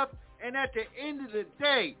stuff, and at the end of the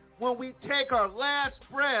day, when we take our last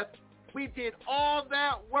breath, we did all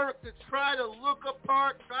that work to try to look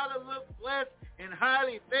apart, try to look blessed and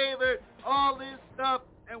highly favored, all this stuff,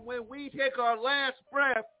 and when we take our last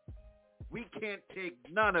breath, we can't take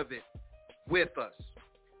none of it with us.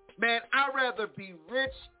 Man, I'd rather be rich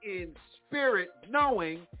in spirit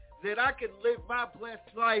knowing that I can live my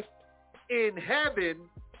blessed life in heaven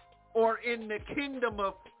or in the kingdom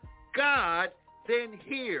of God than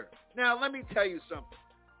here. Now, let me tell you something.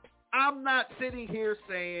 I'm not sitting here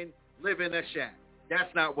saying live in a shack.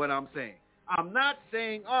 That's not what I'm saying. I'm not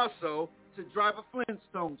saying also to drive a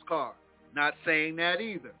Flintstones car. Not saying that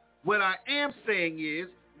either. What I am saying is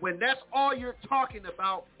when that's all you're talking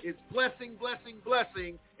about is blessing, blessing,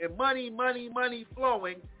 blessing, and money, money, money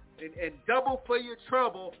flowing, and double for your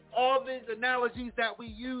trouble, all these analogies that we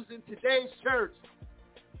use in today's church,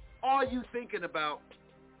 all you thinking about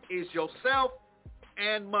is yourself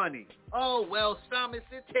and money. Oh, well, Psalmist,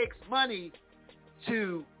 it takes money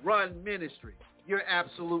to run ministry. You're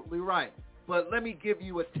absolutely right. But let me give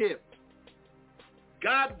you a tip.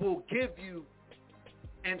 God will give you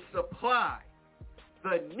and supply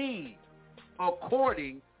the need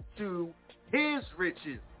according to his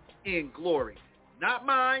riches in glory. Not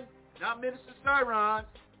mine, not Minister Cyron's,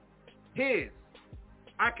 his.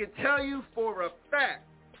 I can tell you for a fact,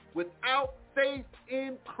 without faith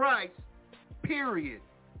in Christ, period,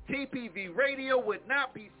 TPV Radio would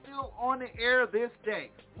not be still on the air this day.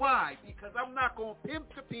 Why? Because I'm not going to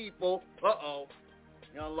pimp to people. Uh-oh.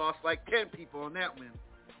 Y'all lost like 10 people on that one.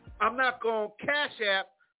 I'm not going to Cash App,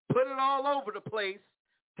 put it all over the place,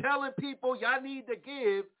 telling people y'all need to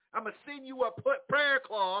give. I'm going to send you a prayer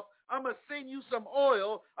cloth. I'm going to send you some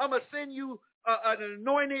oil. I'm going to send you an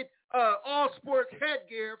anointed all sports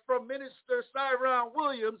headgear from Minister Cyron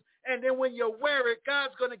Williams. And then when you wear it,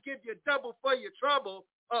 God's going to give you double for your trouble.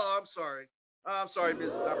 Oh, I'm sorry. I'm sorry,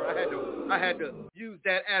 Mrs. Cyron. I had to use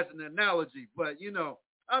that as an analogy. But, you know,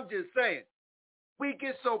 I'm just saying, we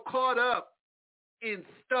get so caught up in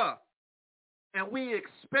stuff and we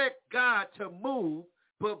expect God to move,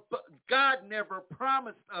 but God never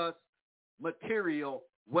promised us material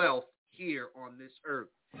wealth here on this earth.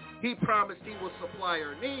 He promised he will supply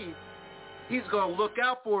our needs. He's going to look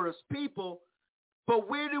out for his people. But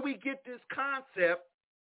where do we get this concept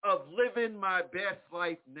of living my best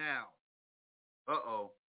life now?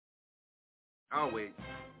 Uh-oh. I'll wait.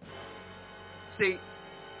 See,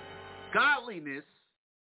 godliness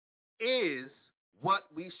is what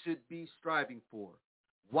we should be striving for.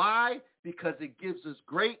 Why? Because it gives us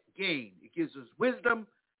great gain. It gives us wisdom,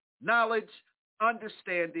 knowledge,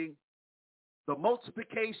 understanding. The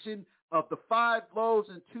multiplication of the 5 loaves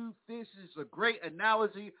and 2 fishes is a great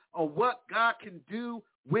analogy of what God can do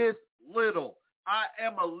with little. I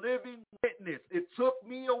am a living witness. It took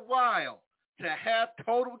me a while to have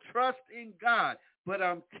total trust in God. But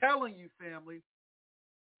I'm telling you, family,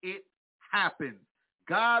 it happens.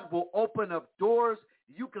 God will open up doors.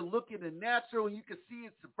 You can look in the natural and you can see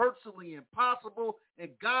it's virtually impossible, and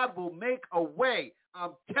God will make a way.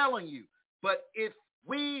 I'm telling you. But if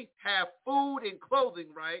we have food and clothing,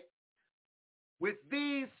 right, with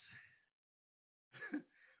these,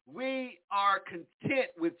 we are content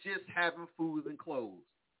with just having food and clothes.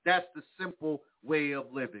 That's the simple way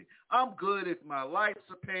of living. I'm good if my lights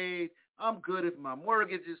are paid. I'm good if my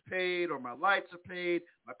mortgage is paid or my lights are paid,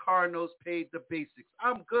 my car notes paid, the basics.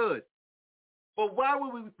 I'm good. But why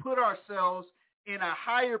would we put ourselves in a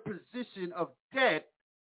higher position of debt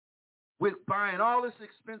with buying all this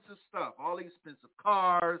expensive stuff, all these expensive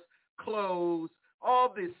cars, clothes,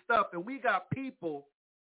 all this stuff? And we got people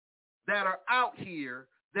that are out here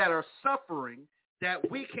that are suffering that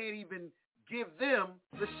we can't even give them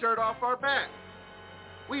the shirt off our back.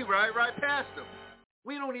 We ride right past them.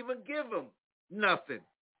 We don't even give them nothing.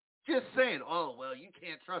 Just saying, oh, well, you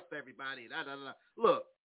can't trust everybody. Da, da, da. Look,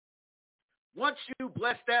 once you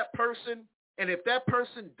bless that person, and if that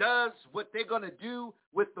person does what they're going to do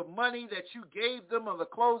with the money that you gave them or the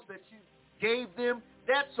clothes that you gave them,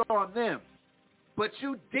 that's on them. But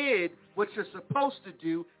you did what you're supposed to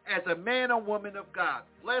do as a man or woman of God.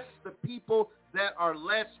 Bless the people that are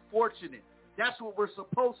less fortunate. That's what we're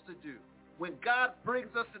supposed to do. When God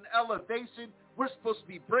brings us an elevation, we're supposed to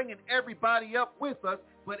be bringing everybody up with us,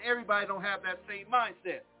 but everybody don't have that same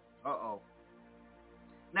mindset. Uh-oh.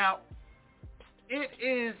 Now, it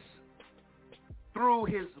is through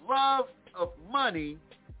his love of money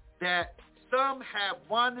that some have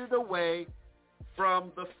wandered away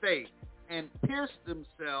from the faith and pierced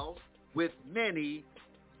themselves with many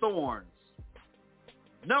thorns.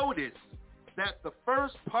 Notice that the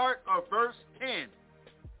first part of verse 10,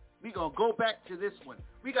 we're going to go back to this one.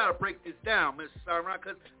 We got to break this down, Mr. Saran,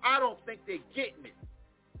 because I don't think they're getting it.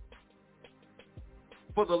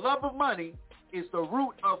 For the love of money is the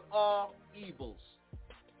root of all evils.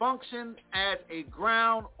 Functions as a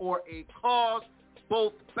ground or a cause,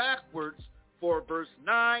 both backwards for verse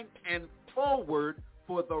 9 and forward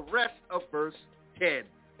for the rest of verse 10.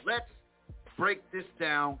 Let's break this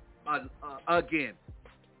down again.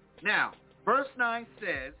 Now, verse 9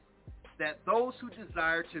 says that those who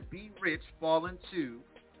desire to be rich fall into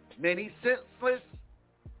many senseless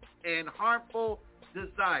and harmful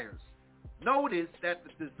desires. Notice that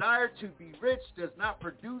the desire to be rich does not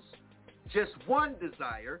produce just one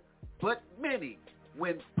desire, but many.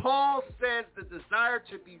 When Paul says the desire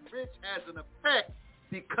to be rich has an effect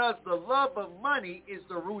because the love of money is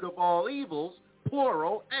the root of all evils,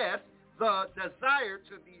 plural S, the desire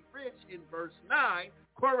to be rich in verse 9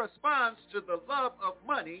 corresponds to the love of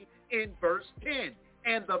money in verse 10.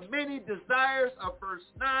 And the many desires of verse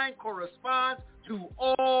 9 corresponds to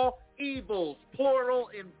all evils, plural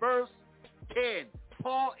in verse 10.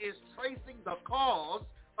 Paul is tracing the cause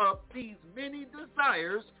of these many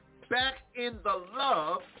desires back in the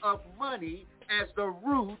love of money as the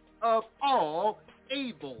root of all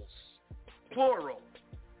evils, plural.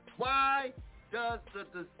 Why does the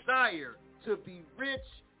desire to be rich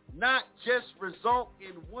not just result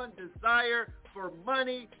in one desire for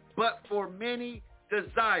money, but for many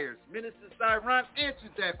desires? Minister Cyron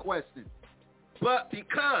answered that question. But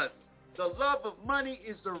because the love of money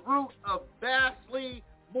is the root of vastly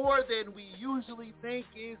more than we usually think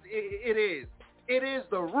it is. It is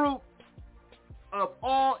the root of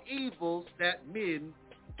all evils that men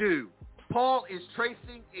do. Paul is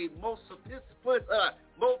tracing a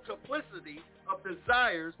multiplicity of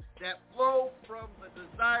desires that flow from the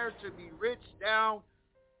desire to be rich down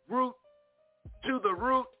root to the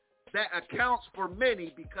root that accounts for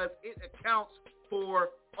many because it accounts for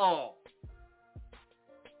all.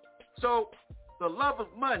 So the love of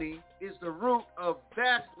money is the root of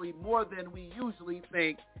vastly more than we usually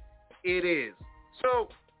think it is. So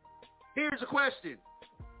here's a question.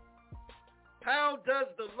 How does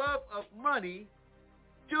the love of money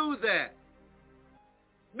do that?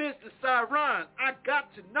 Mr. Saran, I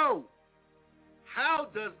got to know, how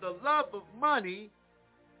does the love of money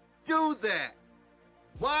do that?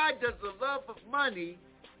 Why does the love of money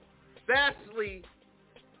vastly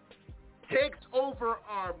takes over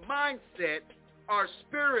our mindset, our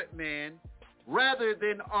spirit man, rather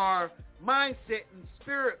than our mindset and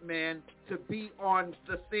spirit man to be on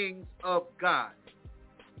the things of God?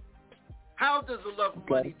 How does the love of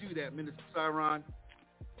money do that, Minister Cyron?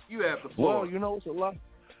 You have the floor. Well, you know, it's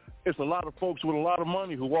a lot of folks with a lot of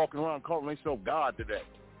money who walking around calling themselves God today.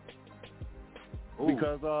 Ooh.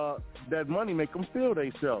 Because that money make them feel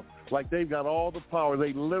themselves like they've got all the power.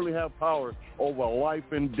 They literally have power over life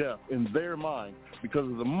and death in their mind because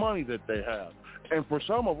of the money that they have. And for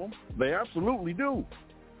some of them, they absolutely do.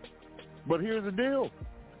 But here's the deal.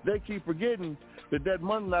 They keep forgetting that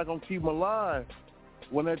money not going to keep them alive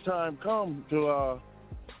when that time comes to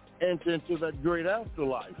enter into that great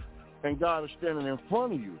afterlife. And God is standing in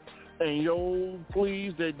front of you. And you're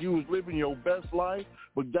pleased that you was living your best life.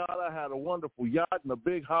 But God, I had a wonderful yacht and a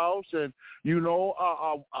big house. And, you know,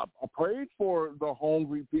 I prayed for the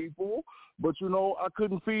hungry people. But, you know, I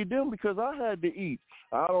couldn't feed them because I had to eat.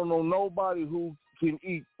 I don't know nobody who can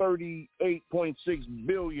eat $38.6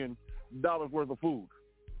 billion worth of food.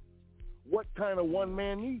 What kind of one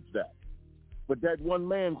man needs that? But that one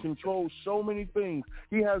man controls so many things.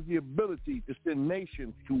 He has the ability to send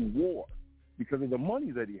nations to war because of the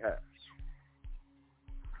money that he has.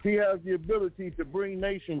 He has the ability to bring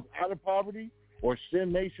nations out of poverty or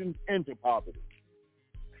send nations into poverty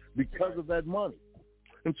because of that money.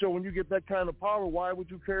 And so when you get that kind of power, why would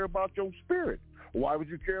you care about your spirit? Why would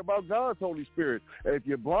you care about God's Holy Spirit? And if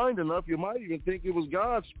you're blind enough, you might even think it was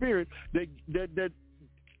God's Spirit that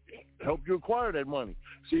helped you acquire that money.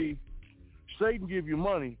 See, Satan give you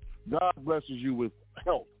money. God blesses you with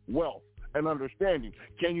health, wealth, and understanding.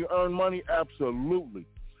 Can you earn money? Absolutely.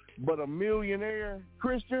 But a millionaire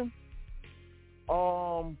Christian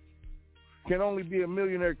can only be a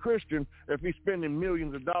millionaire Christian if he's spending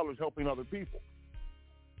millions of dollars helping other people.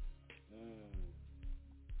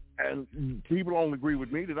 And people don't agree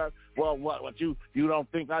with me that what you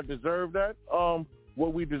don't think I deserve that?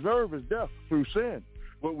 What we deserve is death through sin.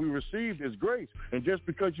 What we received is grace. And just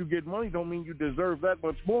because you get money don't mean you deserve that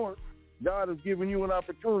much more. God has given you an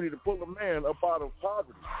opportunity to pull a man up out of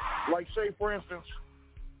poverty. Like, say, for instance,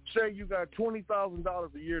 say you got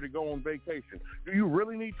 $20,000 a year to go on vacation. Do you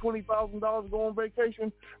really need $20,000 to go on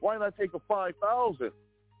vacation? Why not take a $5,000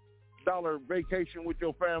 vacation with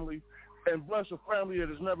your family and bless a family that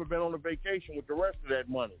has never been on a vacation with the rest of that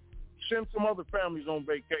money? Send some other families on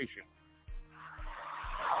vacation.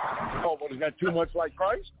 Oh, but is that too much like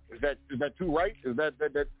Christ? Is that too right? Is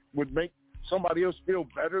that would make somebody else feel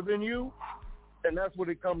better than you? And that's what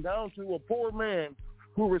it comes down to. A poor man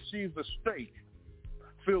who receives a steak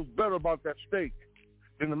feels better about that steak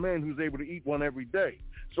than the man who's able to eat one every day.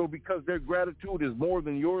 So because their gratitude is more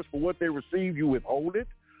than yours for what they receive, you withhold it.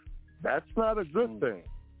 That's not a good thing.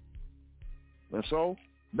 And so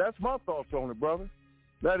that's my thoughts on it, brother.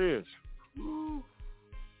 That is. Ooh.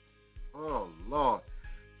 Oh, Lord.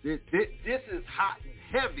 This is hot and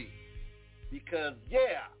heavy because,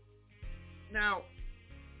 yeah. Now,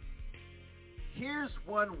 here's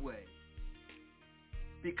one way.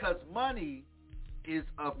 Because money is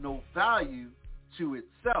of no value to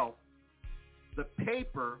itself, the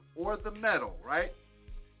paper or the metal, right?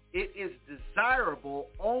 It is desirable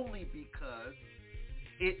only because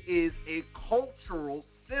it is a cultural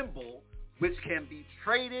symbol which can be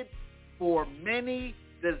traded for many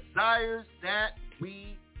desires that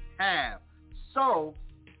we have. So,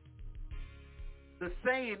 the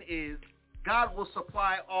saying is, God will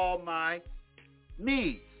supply all my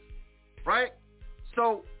needs, right?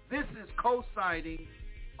 So, this is co-signing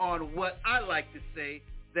on what I like to say,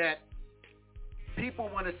 that people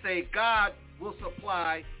want to say God will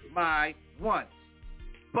supply my wants.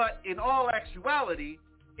 But in all actuality,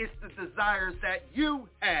 it's the desires that you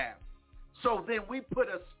have. So then we put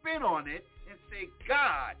a spin on it and say,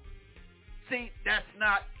 God. See, that's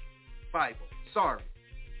not Bible. Sorry.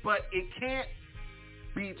 But it can't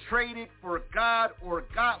be traded for God or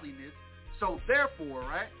godliness. So therefore,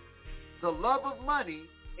 right, the love of money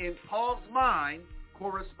in Paul's mind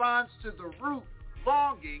corresponds to the root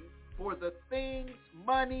longing for the things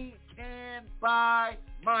money can buy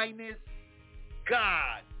minus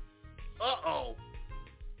God. Uh-oh.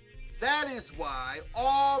 That is why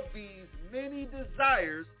all these many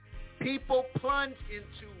desires people plunge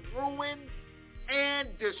into ruin and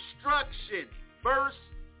destruction. Verse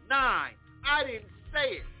 9. I didn't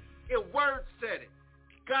say it. It word said it.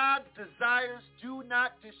 God's desires do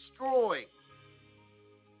not destroy.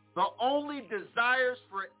 The only desires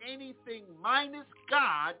for anything minus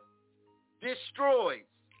God destroys.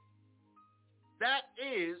 That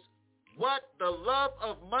is what the love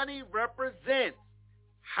of money represents.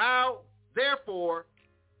 How, therefore,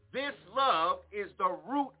 this love is the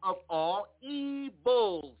root of all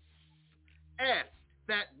evils. S,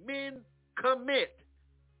 that men commit.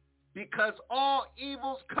 Because all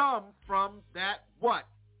evils come from that what?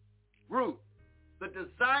 Root. The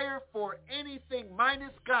desire for anything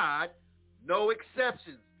minus God, no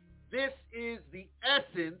exceptions. This is the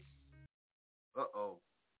essence. Uh-oh.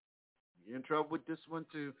 You're in trouble with this one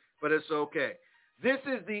too, but it's okay. This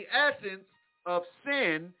is the essence of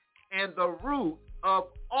sin and the root of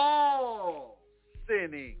all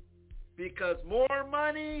sinning. Because more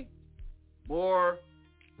money, more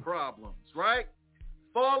problems, right?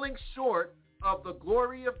 Falling short of the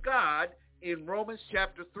glory of God in Romans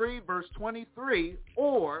chapter 3, verse 23,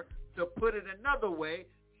 or to put it another way,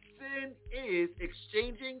 sin is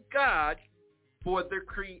exchanging God for the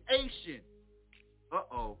creation.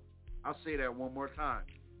 Uh-oh. I'll say that one more time.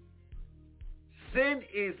 Sin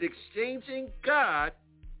is exchanging God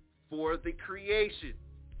for the creation.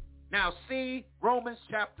 Now see Romans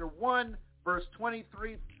chapter 1, verse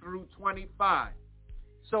 23 through 25.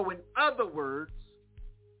 So in other words,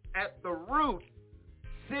 at the root,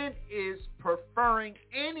 sin is preferring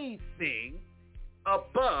anything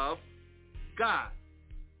above God.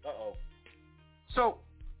 Uh-oh. So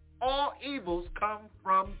all evils come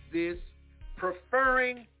from this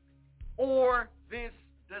preferring or this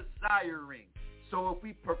desiring. So if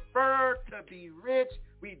we prefer to be rich,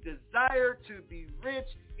 we desire to be rich,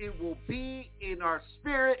 it will be in our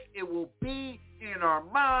spirit, it will be in our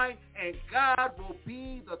mind, and God will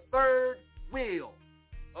be the third wheel.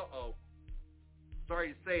 Uh-oh. Sorry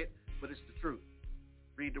to say it, but it's the truth.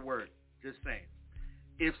 Read the word. Just saying.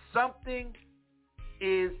 If something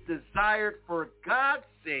is desired for God's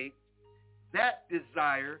sake, that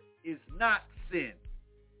desire is not sin.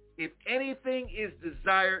 If anything is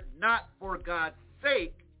desired not for God's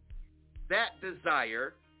sake, that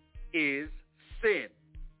desire is sin.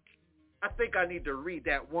 I think I need to read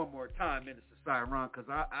that one more time, Minister Cyron, because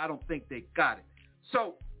I don't think they got it.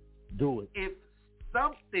 So, do it. If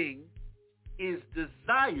something is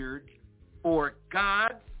desired for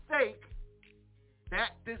God's sake,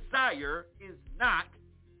 that desire is not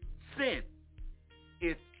sin.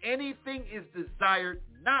 If anything is desired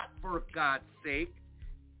not for God's sake,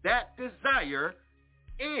 that desire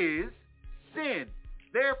is sin.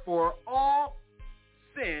 Therefore, all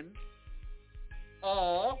sin,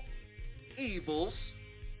 all evils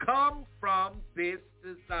come from this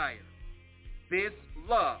desire, this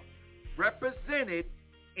love, represented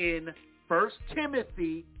in 1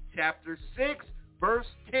 Timothy chapter 6, verse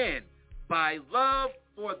 10, by love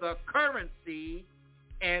for the currency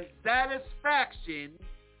and satisfaction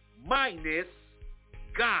minus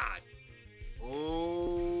God.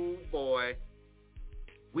 Oh, boy.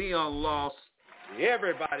 We lost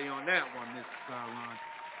everybody on that one, Mr. Saron.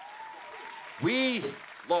 We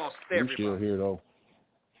lost everybody. We still here, though.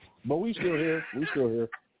 But we still here. We still here.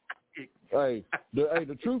 Hey,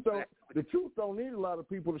 the truth don't need a lot of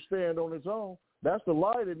people to stand on its own. That's the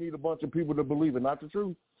lie that need a bunch of people to believe it, not the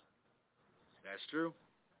truth. That's true.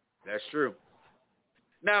 That's true.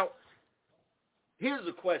 Now, here's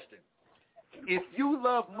a question. If you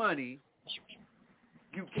love money,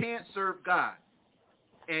 you can't serve God.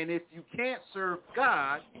 And if you can't serve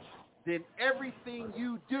God, then everything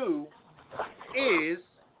you do is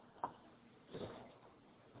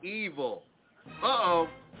evil. Uh-oh.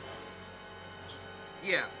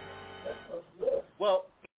 Yeah. Well,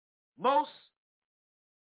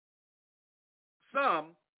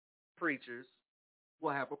 some preachers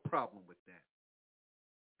will have a problem with that.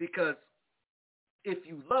 Because if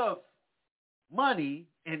you love money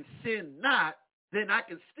and sin not, then I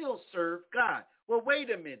can still serve God. Well, wait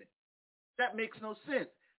a minute. That makes no sense.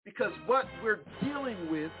 Because what we're dealing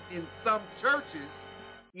with in some churches,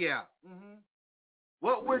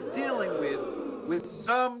 what we're dealing with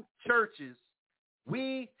some churches,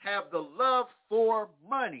 we have the love for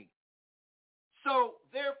money. So,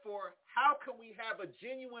 therefore, how can we have a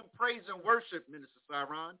genuine praise and worship, Minister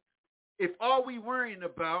Saron, if all we worrying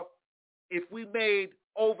about if we made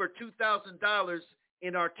over $2,000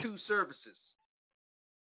 in our 2 services?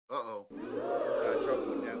 Uh-oh. Got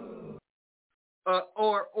trouble with that one.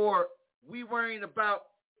 Or we worrying about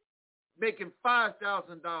making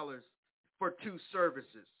 $5,000 for 2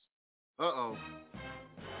 services. Uh-oh.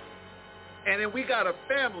 And then we got a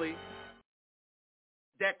family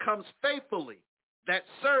that comes faithfully, that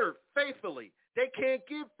serve faithfully. They can't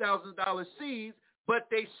give $1,000 seeds, but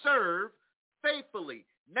they serve faithfully.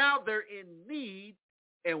 Now they're in need,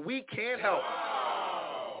 and we can't help them.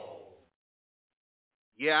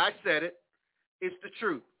 Yeah, I said it. It's the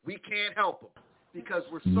truth. We can't help them because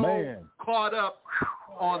we're so caught up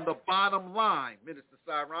on the bottom line, Minister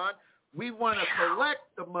Saron. We want to collect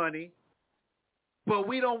the money, but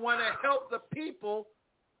we don't want to help the people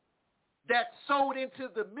that sold into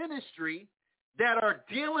the ministry that are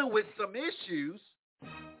dealing with some issues.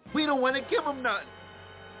 We don't want to give them nothing.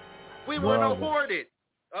 We want to hoard it.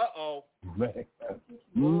 Uh-oh. Man.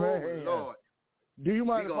 Oh, Lord. Do you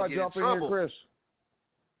mind if I jump in here, Chris?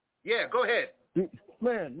 Yeah, go ahead.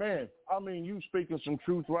 Man, I mean, you speaking some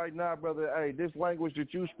truth right now, brother. Hey, this language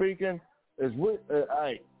that you speaking is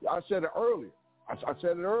I said it earlier. I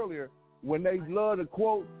said it earlier. When they love to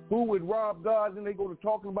quote, who would rob God, and they go to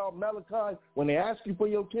talking about Malachi, when they ask you for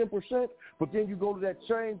your 10%, but then you go to that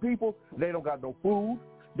same people, they don't got no food,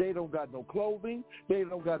 they don't got no clothing, they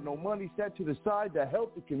don't got no money set to the side to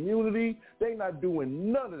help the community. They not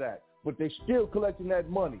doing none of that, but they still collecting that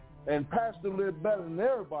money. And Pastor live better than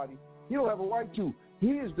everybody. He don't have a right to.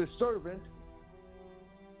 He is the servant.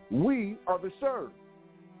 We are the served.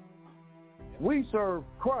 We serve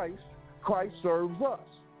Christ. Christ serves us.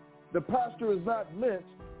 The pastor is not meant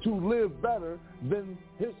to live better than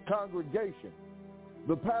his congregation.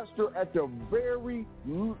 The pastor at the very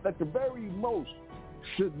most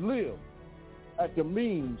should live at the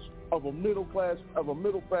means of a middle class, of a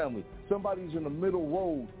middle family. Somebody's in the middle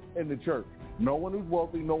road in the church. No one who's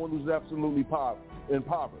wealthy, no one who's absolutely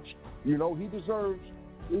impoverished. You know, he deserves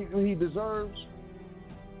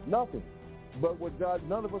nothing. But with God,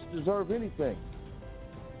 none of us deserve anything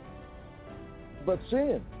but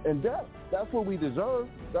sin and death. That's what we deserve.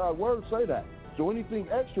 God's word say that. So anything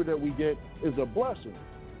extra that we get is a blessing.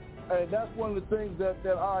 And that's one of the things that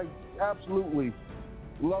I absolutely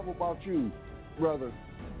love about you, brother,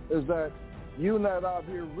 is that you're not out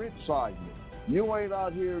here rich-siding it. You ain't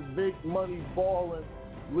out here big money balling,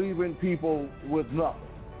 leaving people with nothing.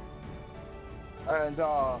 And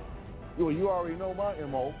you already know my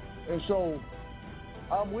MO. And so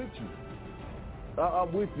I'm with you.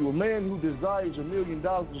 I'm with you. A man who desires $1 million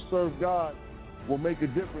to serve God will make a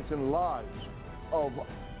difference in the lives of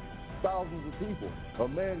thousands of people. A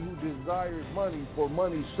man who desires money for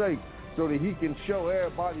money's sake so that he can show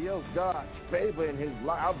everybody else God's favor in his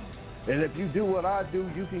life. And if you do what I do,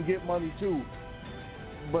 you can get money too.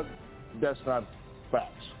 But that's not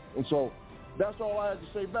facts. And so that's all I had to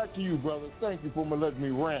say. Back to you, brother. Thank you for letting me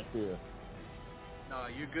rant there. No,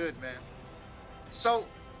 you're good, man. So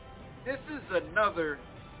this is another,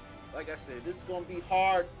 like I said, this is going to be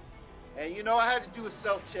hard. And, you know, I had to do a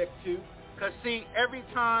self-check too. Because, see, every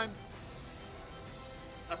time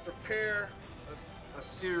I prepare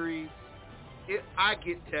a series, I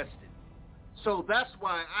get tested. So that's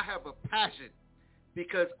why I have a passion,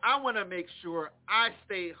 because I want to make sure I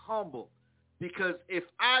stay humble. Because if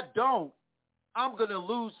I don't, I'm going to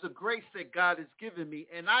lose the grace that God has given me,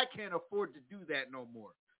 and I can't afford to do that no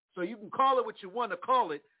more. So you can call it what you want to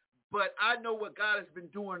call it, but I know what God has been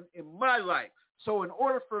doing in my life. So in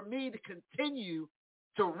order for me to continue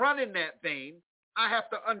to run in that vein, I have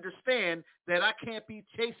to understand that I can't be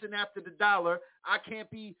chasing after the dollar. I can't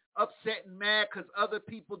be upset and mad because other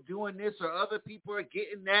people doing this or other people are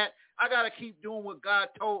getting that. I got to keep doing what God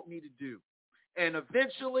told me to do. And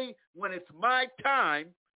eventually, when it's my time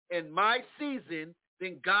and my season,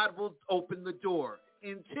 then God will open the door.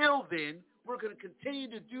 Until then, we're going to continue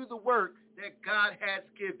to do the work that God has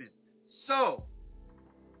given. So,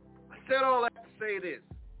 I said all that to say this.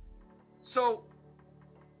 So,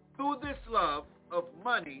 through this love of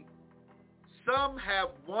money, some have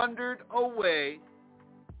wandered away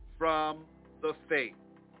from the faith.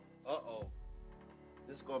 Uh-oh.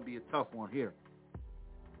 This is going to be a tough one here.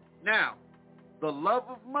 Now, the love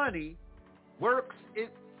of money works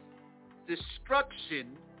its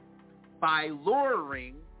destruction by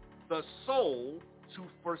luring the soul to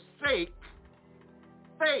forsake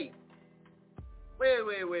faith. Wait.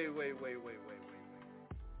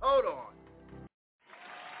 Hold on.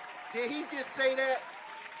 Did he just say that?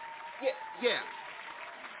 Yeah.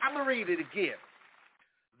 I'm going to read it again.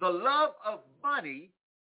 The love of money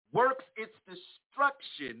works its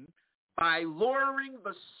destruction by luring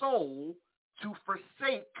the soul to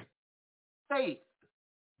forsake faith.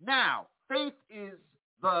 Now, faith is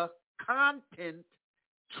the content,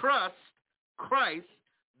 trust, Christ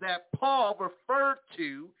that Paul referred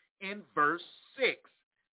to in verse 6.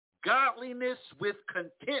 Godliness with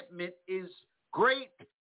contentment is great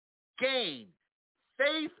gain.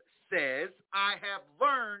 Faith says, I have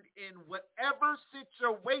learned in whatever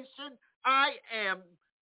situation I am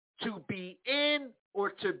to be in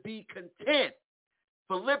or to be content.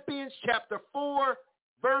 Philippians chapter 4,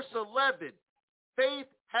 verse 11. Faith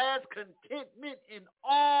has contentment in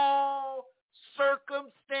all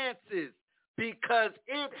circumstances because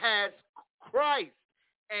it has Christ,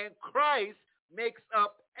 and Christ makes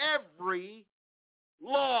up every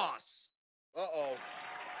loss. Uh-oh.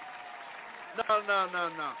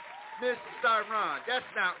 No. Mr. Styron, that's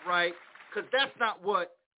not right, because that's not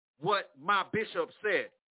what my bishop said.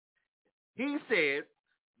 He said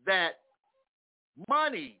that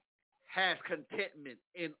money has contentment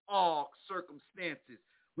in all circumstances.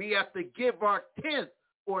 We have to give our tenth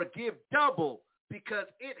or give double because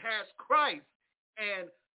it has Christ, and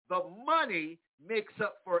the money makes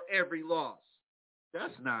up for every loss.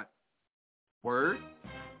 That's not word,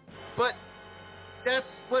 but that's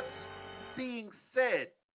what's being said.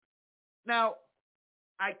 Now,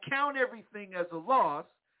 I count everything as a loss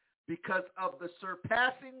because of the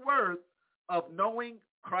surpassing worth of knowing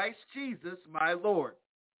Christ Jesus, my Lord.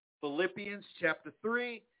 Philippians chapter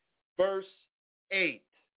 3, verse 8.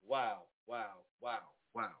 Wow.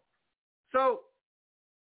 So,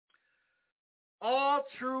 all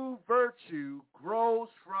true virtue grows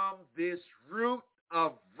from this root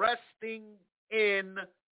of resting in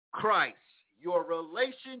Christ. Your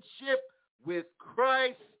relationship with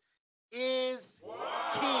Christ is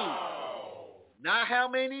key. Not how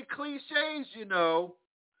many cliches you know,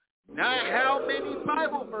 not how many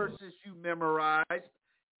Bible verses you memorized.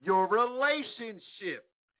 Your relationship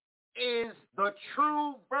is the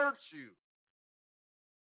true virtue.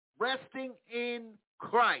 Resting in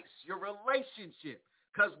Christ, your relationship.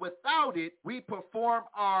 Because without it, we perform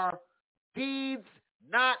our deeds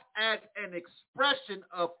not as an expression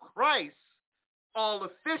of Christ's all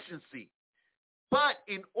efficiency, but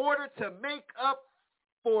in order to make up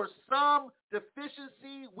for some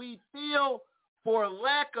deficiency we feel for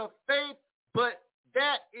lack of faith, but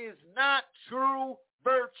that is not true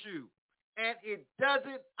virtue, and it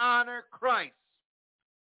doesn't honor Christ.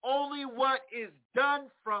 Only what is done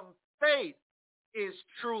from faith is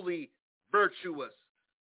truly virtuous.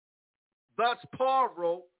 Thus Paul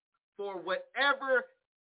wrote, for whatever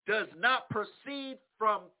does not proceed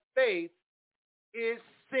from faith is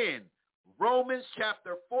sin. Romans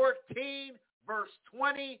chapter 14, verse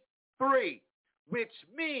 23, which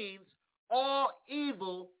means all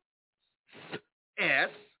evil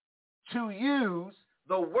to use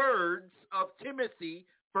the words of Timothy,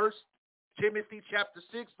 1 Timothy chapter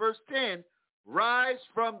 6, verse 10, rise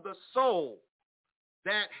from the soul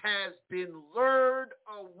that has been lured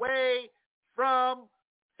away from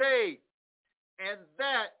faith. And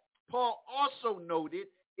that, Paul also noted,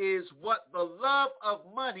 is what the love of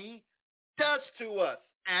money does to us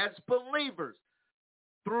as believers.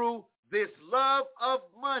 Through this love of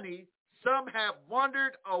money, some have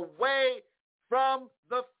wandered away from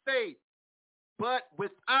the faith. But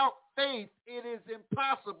without faith, it is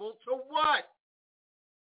impossible to what?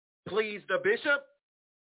 Please the bishop?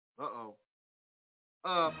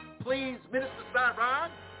 Please Minister Siron?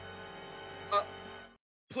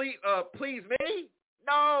 Please me?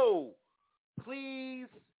 No. Please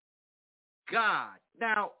God.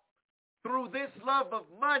 Now, through this love of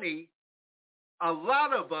money, a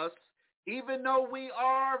lot of us, even though we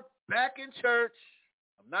are back in church,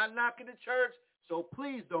 I'm not knocking the church, so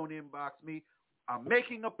please don't inbox me. I'm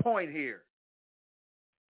making a point here.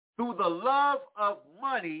 Through the love of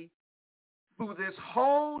money, through this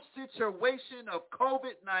whole situation of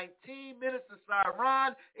COVID-19, Minister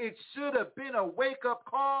Siron, it should have been a wake-up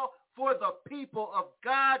call for the people of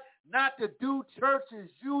God not to do church as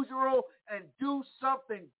usual and do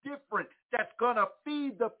something different that's going to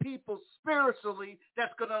feed the people spiritually,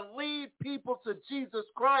 that's going to lead people to Jesus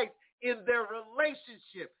Christ in their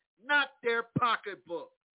relationship, not their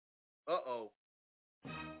pocketbook.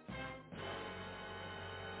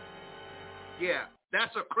 Yeah,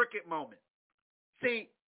 that's a cricket moment. See,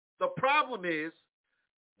 the problem is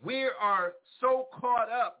we are so caught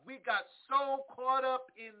up. We got so caught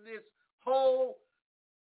up in this whole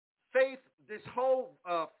faith, this whole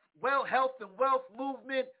health and wealth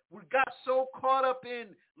movement. We got so caught up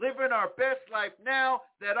in living our best life now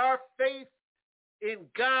that our faith in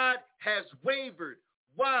God has wavered.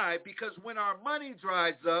 Why? Because when our money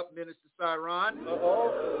dries up, Minister Siron,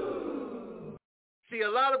 see, a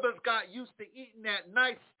lot of us got used to eating that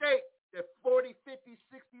nice steak, that $40, $50,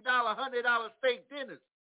 $60, $100 steak dinners.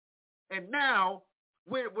 And now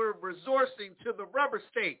we're resorting to the rubber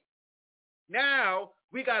steak. Now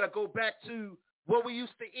we got to go back to what we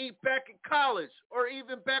used to eat back in college or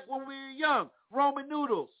even back when we were young, Roman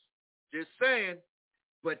noodles. Just saying.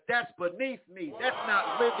 But that's beneath me. That's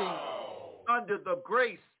not living under the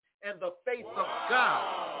grace and the faith of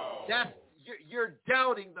God. You're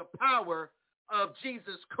doubting the power of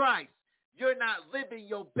Jesus Christ. You're not living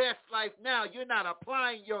your best life now. You're not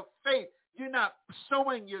applying your faith. You're not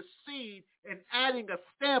sowing your seed and adding a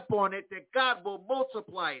stamp on it that God will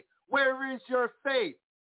multiply it. Where is your faith?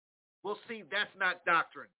 Well, see, that's not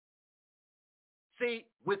doctrine. See,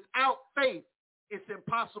 without faith, it's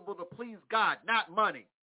impossible to please God, not money.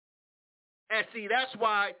 And see, that's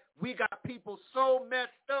why we got people so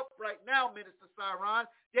messed up right now, Minister Siron.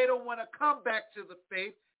 They don't want to come back to the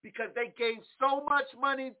faith because they gave so much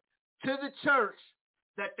money to the church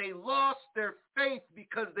that they lost their faith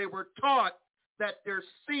because they were taught that their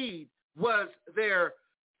seed was their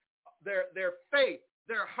faith,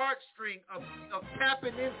 their heartstring of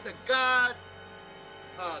tapping into God's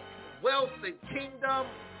wealth and kingdom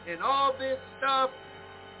and all this stuff.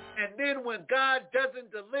 And then when God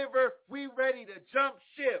doesn't deliver, we ready to jump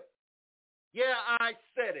ship. Yeah, I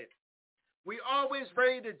said it. We always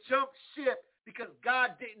ready to jump ship because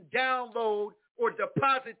God didn't download or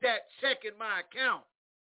deposit that check in my account.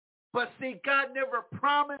 But see, God never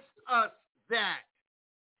promised us that.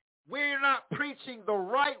 We're not preaching the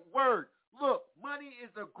right word. Look, money is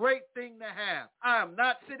a great thing to have. I am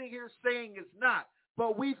not sitting here saying it's not.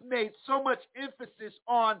 But we've made so much emphasis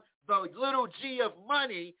on the little g of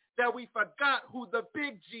money that we forgot who the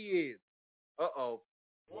big G is. Wow.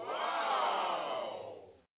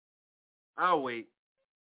 I'll wait.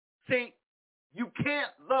 See, you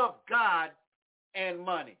can't love God and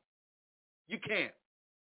money. You can't.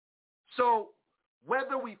 So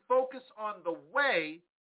whether we focus on the way,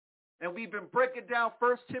 and we've been breaking down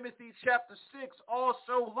 1 Timothy chapter 6 all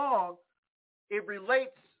so long, it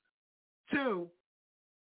relates to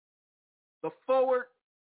the forward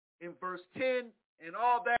in verse 10 and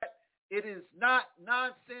all that. It is not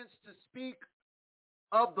nonsense to speak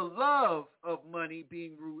of the love of money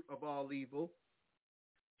being root of all evil.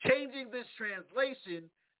 Changing this translation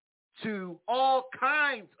to all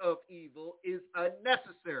kinds of evil is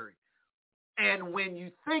unnecessary. And when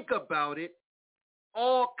you think about it,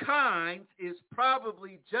 all kinds is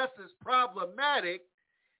probably just as problematic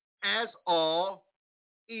as all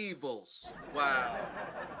evils. Wow.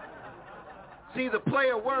 See the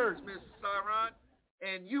play of words, Mr. Siron,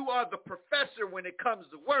 and you are the professor when it comes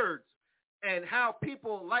to words. and how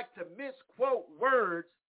people like to misquote words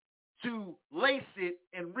to lace it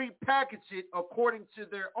and repackage it according to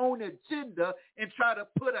their own agenda and try to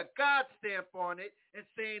put a God stamp on it and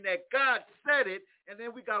saying that God said it. And then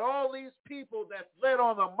we got all these people that's led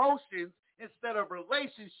on emotions instead of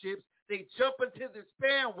relationships. They jump into this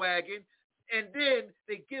bandwagon, and then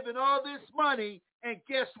they giving all this money, and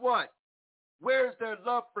guess what? Where's their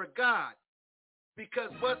love for God? Because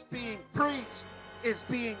what's being preached is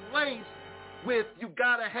being laced with you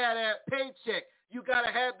got to have that paycheck. You got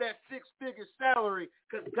to have that six-figure salary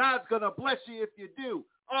because God's going to bless you if you do.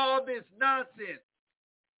 All this nonsense.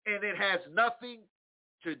 And it has nothing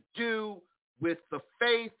to do with the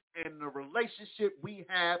faith and the relationship we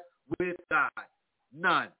have with God.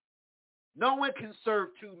 None. No one can serve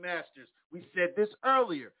two masters. We said this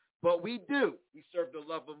earlier, but we do. We serve the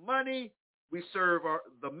love of money. We serve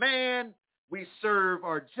the man. We serve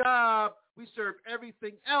our job. We serve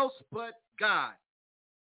everything else but God.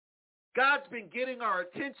 God's been getting our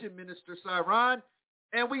attention, Minister Cyron,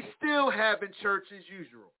 and we still having church as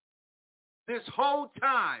usual. This whole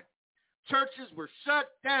time, churches were shut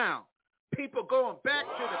down. People going back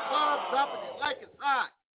to the clubs, dropping it like it's hot.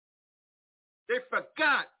 They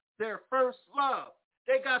forgot their first love.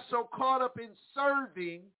 They got so caught up in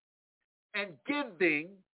serving and giving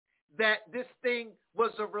that this thing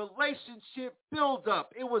was a relationship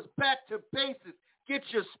buildup. It was back to basics. Get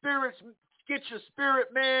your spirit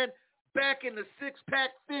man back in the six-pack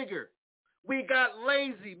figure. We got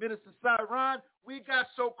lazy, Minister Cyron. We got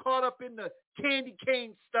so caught up in the candy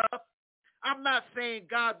cane stuff. I'm not saying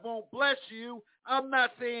God won't bless you. I'm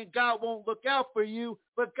not saying God won't look out for you,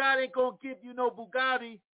 but God ain't going to give you no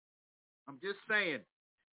Bugatti. I'm just saying,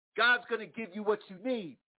 God's going to give you what you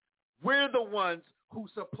need. We're the ones who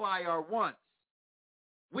supply our wants.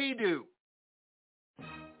 We do.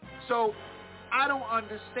 So I don't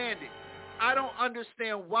understand it. I don't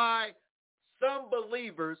understand why some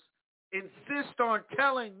believers insist on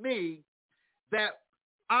telling me that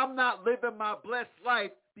I'm not living my blessed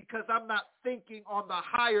life because I'm not thinking on the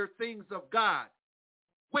higher things of God.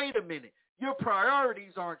 Wait a minute. Your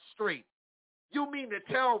priorities aren't straight. You mean to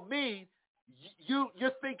tell me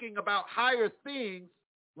you're thinking about higher things,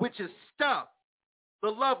 which is stuff, the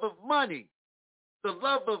love of money, the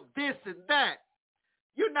love of this and that.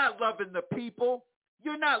 You're not loving the people.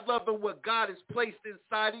 You're not loving what God has placed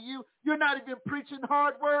inside of you. You're not even preaching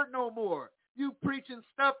hard word no more. You preaching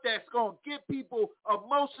stuff that's going to get people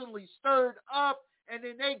emotionally stirred up, and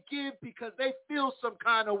then they give because they feel some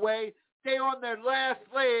kind of way. They on their last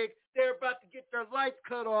leg. They're about to get their lights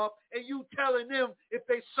cut off, and you telling them if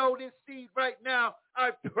they sow this seed right now,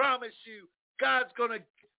 I promise you, God's going to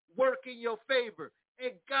work in your favor.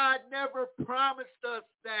 And God never promised us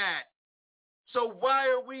that. So why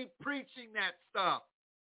are we preaching that stuff?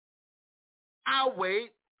 I'll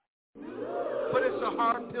wait, but it's a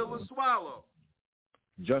hard pill to swallow.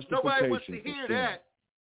 Nobody wants to hear that.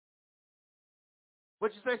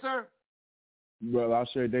 What'd you say, sir? Well, I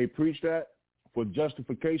said they preach that for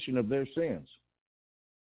justification of their sins.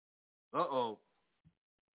 Uh-oh.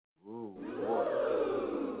 Ooh,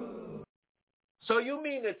 boy. So you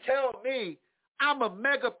mean to tell me I'm a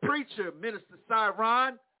mega preacher, Minister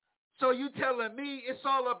Cyron? So you telling me it's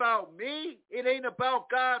all about me? It ain't about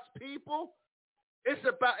God's people? It's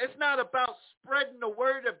not about spreading the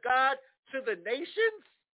word of God to the nations?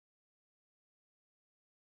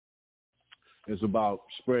 It's about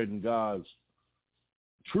spreading God's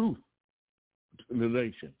truth to the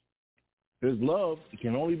nation. His love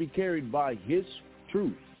can only be carried by his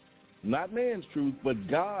truth. Not man's truth, but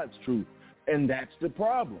God's truth. And that's the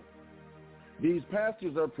problem. These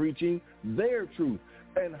pastors are preaching their truth.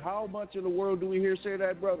 And how much of the world do we hear say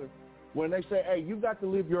that, brother? When they say, hey, you got to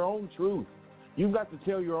live your own truth. You've got to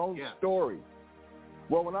tell your own story.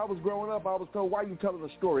 Well, when I was growing up, I was told, why are you telling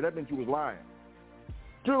a story? That meant you was lying.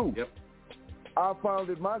 Two, I found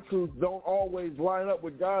that my truth don't always line up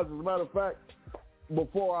with God's. As a matter of fact,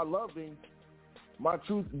 before I loved him, my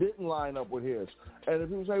truth didn't line up with his. And if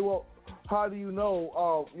people say, well, how do you know,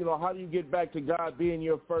 how do you get back to God being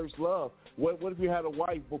your first love? What if you had a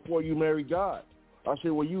wife before you married God? I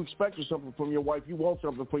said, well, you expected something from your wife. You want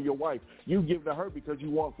something from your wife. You give to her because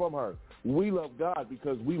you want from her. We love God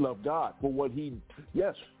because we love God for what he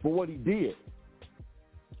did.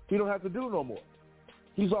 He don't have to do no more.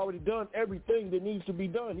 He's already done everything that needs to be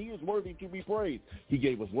done. He is worthy to be praised. He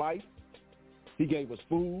gave us life. He gave us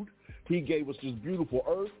food. He gave us this beautiful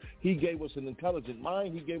earth. He gave us an intelligent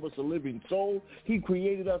mind. He gave us a living soul. He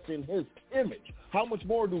created us in his image. How much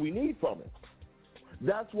more do we need from him?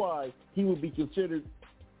 That's why he would be considered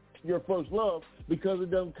your first love, because it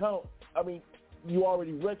doesn't count. I mean, you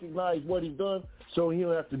already recognize what he's done, so he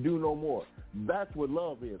don't have to do no more. That's what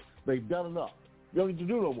love is. They've done enough. You don't need to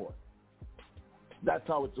do no more. That's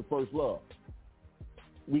how it's the first love.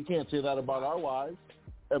 We can't say that about our wives.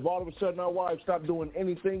 If all of a sudden our wives stop doing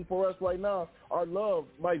anything for us right now, our love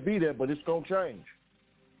might be there, but it's going to change.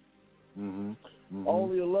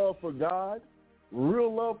 Only a love for God,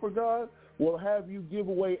 real love for God, will have you give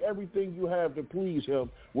away everything you have to please him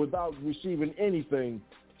without receiving anything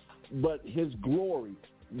but his glory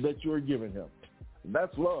that you're giving him.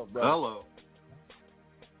 That's love, bro. Hello.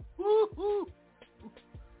 Woo-hoo.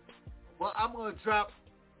 Well, I'm going to drop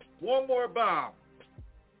one more bomb.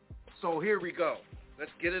 So here we go.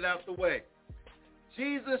 Let's get it out the way.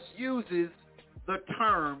 Jesus uses the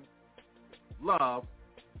term love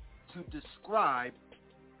to describe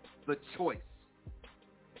the choice.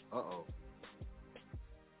 Uh-oh.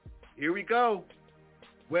 Here we go.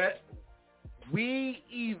 We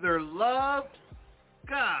either love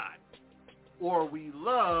God or we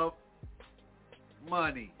love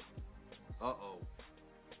money. Uh-oh.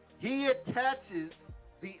 He attaches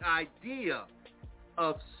the idea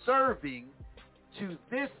of serving to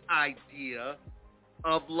this idea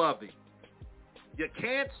of loving. You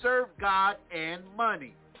can't serve God and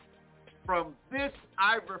money. From this,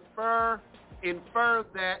 I infer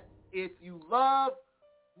that if you love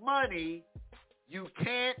money, you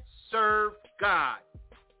can't serve God.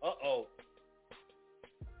 Uh-oh.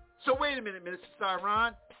 So wait a minute, Mr.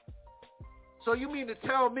 Saran. So you mean to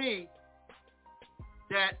tell me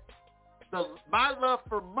that my love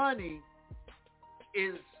for money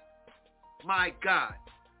is my God,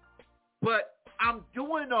 but I'm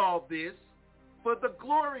doing all this for the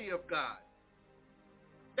glory of God?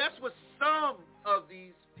 That's what some of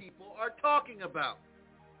these people are talking about.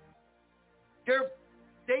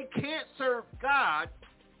 They can't serve God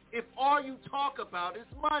if all you talk about is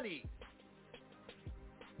money.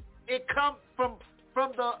 It comes from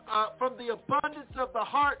the abundance of the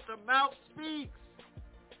heart, the mouth speaks.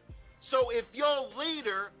 So if your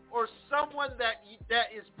leader or someone that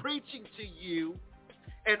is preaching to you,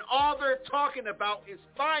 and all they're talking about is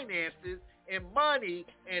finances and money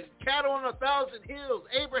and cattle on 1,000 hills,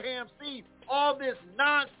 Abraham's seed, all this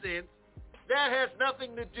nonsense, that has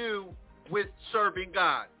nothing to do with serving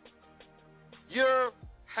God. You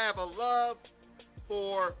have a love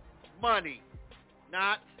for money,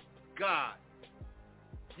 not God.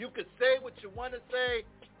 You can say what you want to say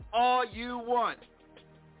all you want,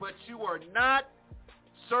 but you are not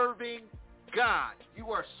serving God. You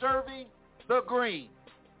are serving the green.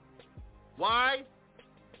 Why?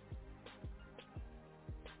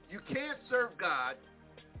 You can't serve God,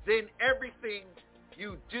 then everything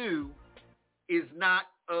you do is not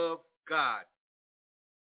of God.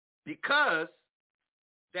 Because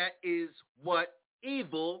that is what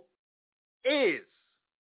evil is.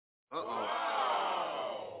 Uh-oh.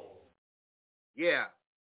 Wow. Yeah.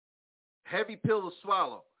 Heavy pill to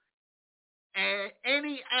swallow. And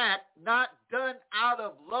any act not done out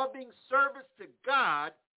of loving service to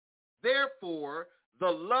God, therefore, the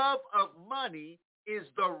love of money is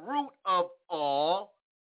the root of all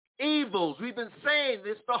evils. We've been saying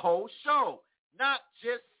this the whole show. Not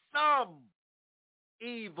just some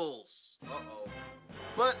evils,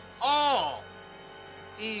 but all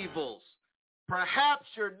evils. Perhaps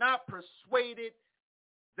you're not persuaded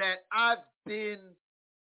that I've been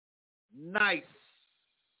nice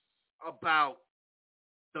about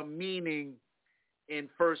the meaning in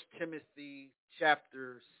 1 Timothy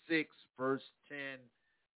chapter 6, verse 10.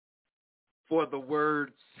 For the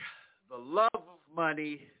words, the love of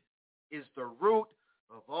money is the root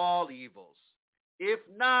of all evils. If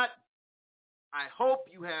not, I hope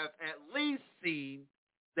you have at least seen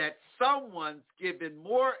that someone's given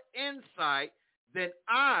more insight than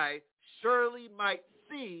I surely might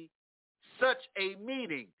see such a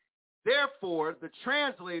meaning. Therefore, the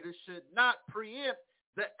translator should not preempt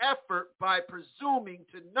the effort by presuming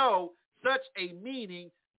to know such a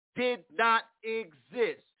meaning did not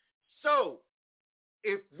exist. So,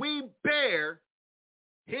 if we bear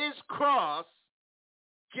his cross,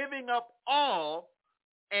 giving up all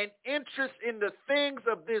and interest in the things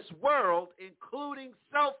of this world, including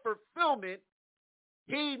self-fulfillment,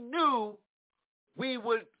 he knew we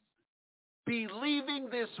would be leaving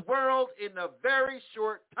this world in a very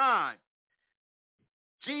short time.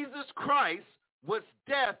 Jesus Christ was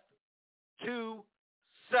death to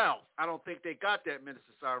self. I don't think they got that,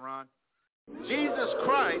 Minister Saran. Jesus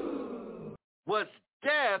Christ was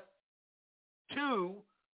death to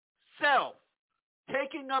self.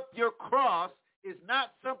 Taking up your cross is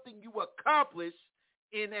not something you accomplish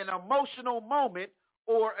in an emotional moment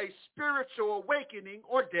or a spiritual awakening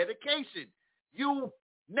or dedication. You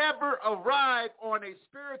never arrive on a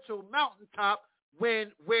spiritual mountaintop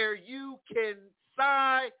where you can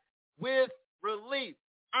sigh with relief.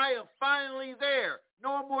 I am finally there.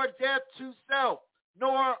 No more death to self,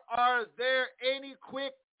 nor are there any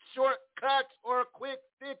quick shortcuts or quick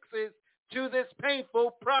fixes to this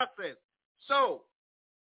painful process. So,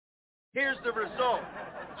 here's the result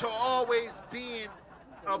to always being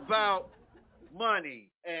about money.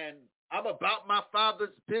 And I'm about my Father's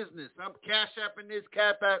business. I'm cash apping this,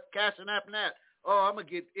 cashing apping that. Oh, I'm going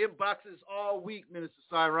to get inboxes all week, Minister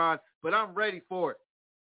Cyron, but I'm ready for it.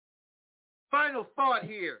 Final thought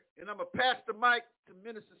here, and I'm going to pass the mic to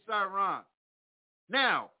Minister Cyron.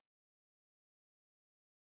 Now,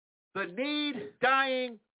 the need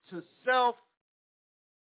dying to self,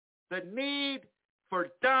 the need for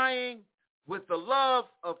dying with the love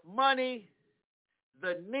of money,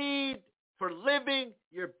 the need for living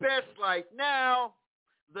your best life now,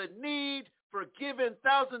 the need for giving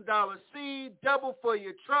 $1,000 seed, double for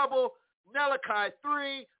your trouble, Malachi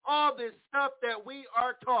 3, all this stuff that we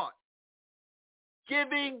are taught.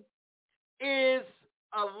 Giving is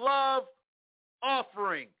a love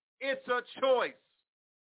offering. It's a choice.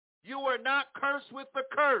 You are not cursed with the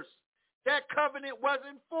curse. That covenant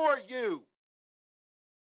wasn't for you.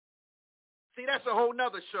 See, that's a whole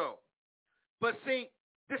nother show. But see,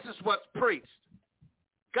 this is what's preached.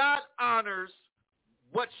 God honors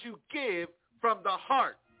what you give from the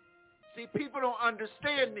heart. See, people don't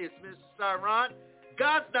understand this, Mr. Cyron.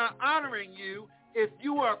 God's not honoring you if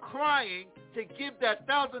you are crying to give that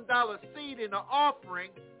 $1,000 seed in an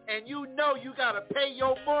offering and you know you got to pay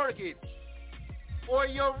your mortgage or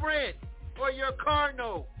your rent or your car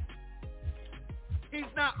note. He's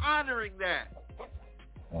not honoring that.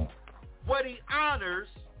 What he honors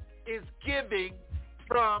is giving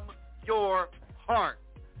from your heart.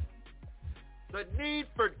 The need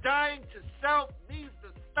for dying to self needs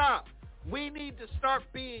to stop. We need to start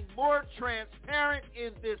being more transparent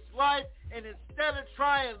in this life, and instead of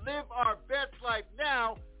trying to live our best life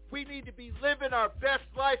now, we need to be living our best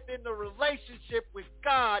life in the relationship with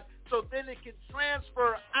God, so then it can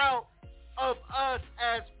transfer out of us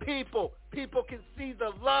as people. People can see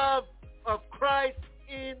the love of Christ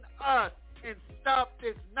in us and stop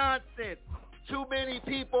this nonsense. Too many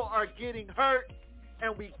people are getting hurt,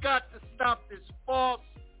 and we got to stop this false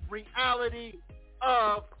reality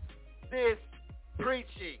of this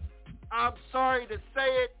preaching. I'm sorry to say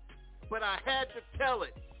it, but I had to tell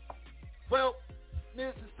it. Well,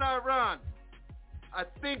 Mr. Cyron, I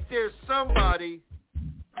think there's somebody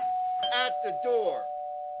at the door.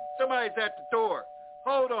 Somebody's at the door.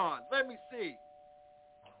 Hold on. Let me see.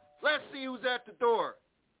 Let's see who's at the door.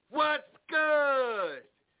 What's good?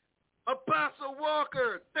 Apostle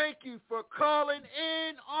Walker, thank you for calling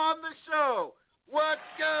in on the show. What's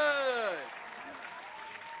good?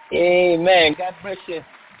 Amen. God bless you,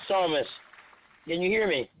 Psalmist. Can you hear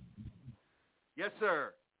me? Yes,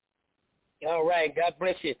 sir. All right. God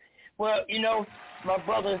bless you. Well, you know, my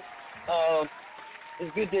brother,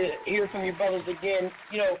 it's good to hear from you brothers again.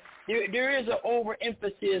 You know, there is an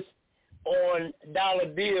overemphasis on dollar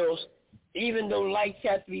bills, even though lights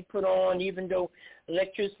have to be put on, even though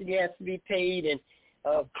electricity has to be paid and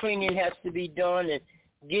cleaning has to be done and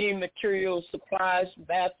getting materials, supplies,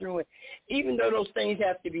 bathroom. And even though those things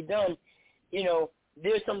have to be done, you know,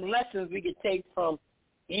 there's some lessons we could take from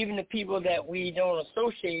even the people that we don't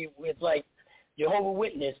associate with, like Jehovah's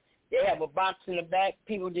Witness. They have a box in the back.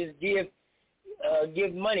 People just give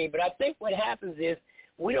money. But I think what happens is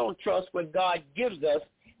we don't trust what God gives us,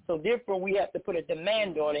 so therefore we have to put a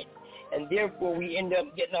demand on it, and therefore we end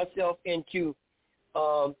up getting ourselves into,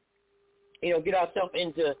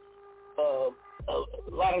 a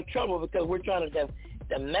lot of trouble because we're trying to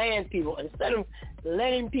demand people instead of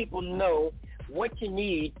letting people know what you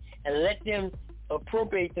need and let them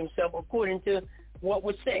appropriate themselves according to what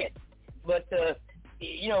was said. But,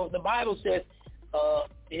 you know, the Bible says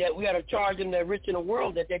that we got to charge them that are rich in the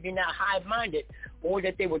world, that they be not high-minded, or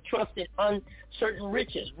that they would trust in uncertain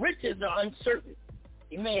riches. Riches are uncertain.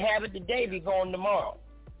 You may have it today, be gone tomorrow.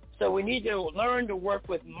 So we need to learn to work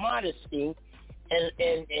with modesty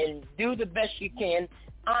and do the best you can,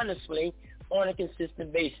 honestly, on a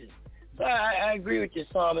consistent basis. So I agree with you,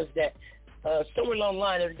 Psalmist, that somewhere along the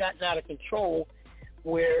line it's gotten out of control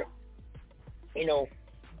where, you know,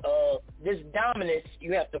 this dominance,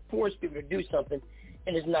 you have to force people to do something,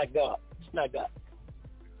 and it's not God. It's not God.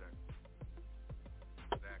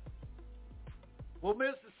 Exactly. Well,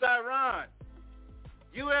 Mr. Cyron,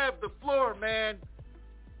 you have the floor, man.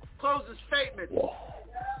 Closing statement.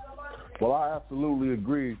 Well, I absolutely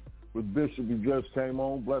agree with Bishop who just came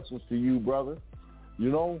on. Blessings to you, brother.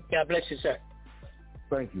 You know, God bless you, sir.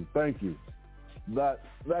 Thank you.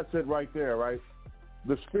 That's it right there, right?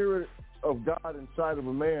 The Spirit of God inside of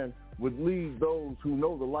a man would lead those who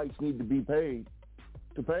know the lights need to be paid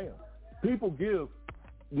to pay them. People give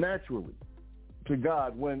naturally to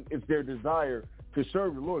God when it's their desire to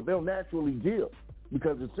serve the Lord. They'll naturally give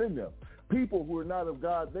because it's in them. People who are not of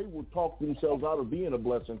God, they will talk themselves out of being a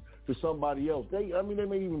blessing to somebody else. They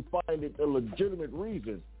may even find it a legitimate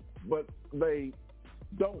reason, but they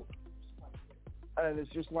don't. And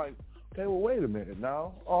it's just like, okay, well, wait a minute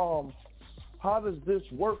now. How does this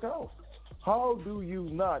work out? How do you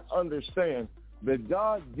not understand that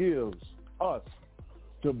God gives us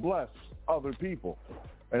to bless other people?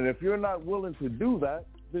 And if you're not willing to do that,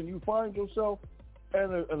 then you find yourself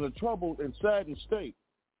in a troubled and saddened state.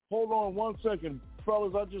 Hold on one second,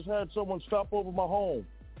 fellas. I just had someone stop over my home.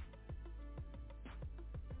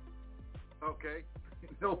 Okay,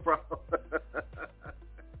 no problem.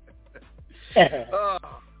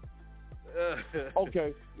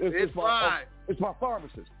 Okay, it's my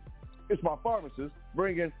pharmacist. It's my pharmacist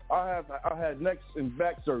bringing. I had neck and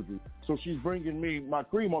back surgery, so she's bringing me my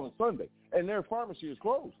cream on a Sunday, and their pharmacy is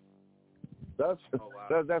closed. That's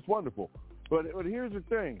wonderful. But here's the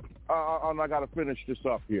thing, and I got to finish this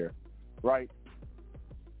up here, right?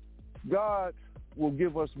 God will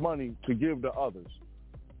give us money to give to others.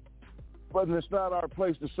 But it's not our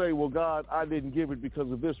place to say, well, God, I didn't give it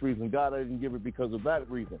because of this reason. God, I didn't give it because of that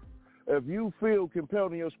reason. If you feel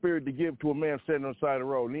compelled in your spirit to give to a man standing on the side of the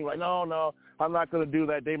road, and he's like, no, I'm not going to do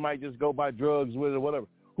that. They might just go buy drugs with it or whatever.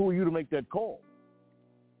 Who are you to make that call?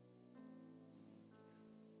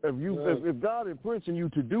 If God imprints in you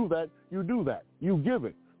to do that, you do that. You give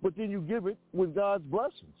it. But then you give it with God's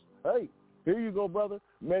blessings. Hey, here you go, brother,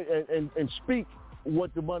 and speak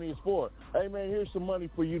what the money is for. Hey, man, here's some money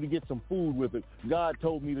for you to get some food with it. God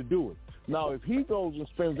told me to do it. Now, if he goes and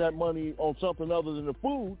spends that money on something other than the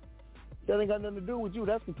food, that ain't got nothing to do with you.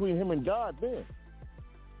 That's between him and God then.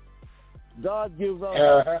 God gives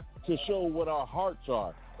us to show what our hearts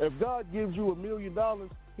are. If God gives you $1 million,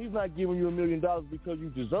 he's not giving you $1 million because you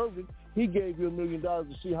deserve it. He gave you $1 million to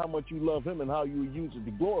see how much you love him and how you would use it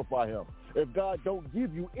to glorify him. If God don't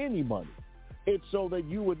give you any money, it's so that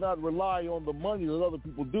you would not rely on the money that other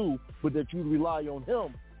people do, but that you rely on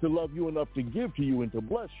him to love you enough to give to you and to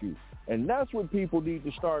bless you. And that's what people need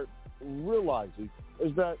to start realizing,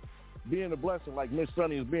 is that being a blessing, like Miss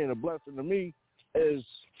Sunny is being a blessing to me, is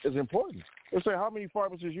important. Let's say, how many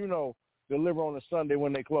pharmacists you know deliver on a Sunday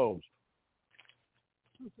when they close?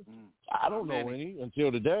 I don't know any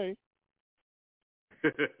until today.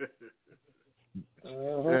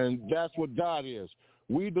 And that's what God is.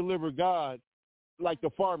 We deliver God like the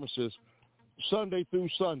pharmacist Sunday through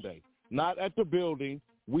Sunday, not at the building.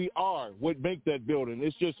 We are what make that building.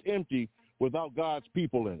 It's just empty without God's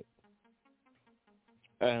people in it.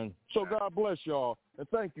 And so God bless y'all. And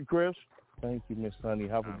thank you, Chris. Thank you, Miss Honey.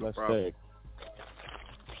 Have a blessed day.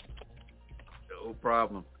 No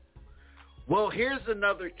problem. Well, here's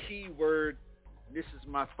another key word. This is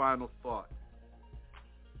my final thought.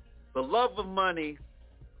 The love of money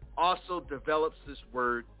also develops this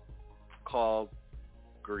word called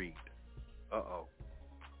greed. Uh-oh.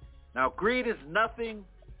 Now, greed is nothing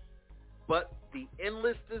but the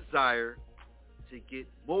endless desire to get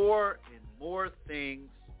more and more things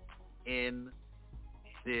in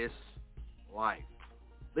this life.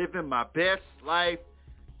 Living my best life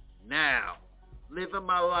now. Living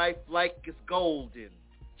my life like it's golden.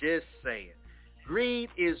 Just saying. Greed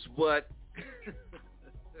is what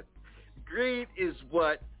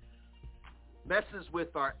messes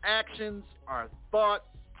with our actions, our thoughts.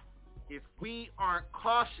 If we aren't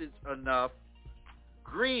cautious enough,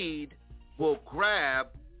 greed will grab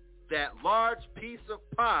that large piece of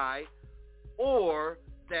pie or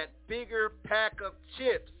that bigger pack of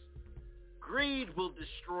chips. Greed will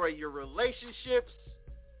destroy your relationships,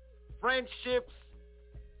 friendships,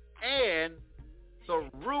 and the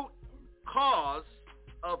root cause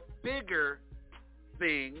of bigger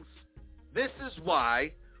things. This is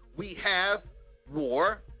why we have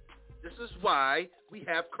war. This is why we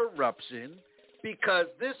have corruption, because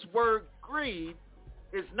this word greed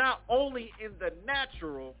is not only in the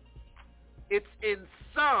natural, it's in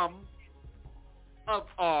some of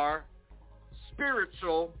our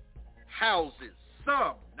spiritual houses.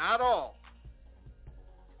 Some, not all.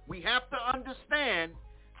 We have to understand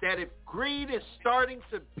that if greed is starting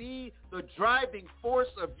to be the driving force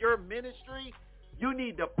of your ministry, you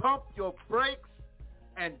need to pump your brakes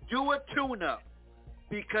and do a tune-up,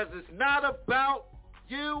 because it's not about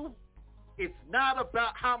you. It's not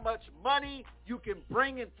about how much money you can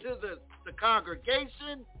bring into the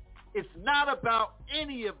congregation. It's not about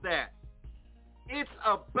any of that. It's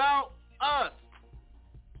about us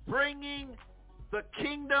bringing the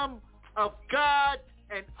kingdom of God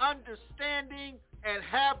and understanding and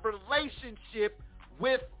have relationship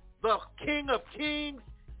with the King of Kings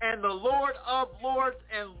and the Lord of Lords,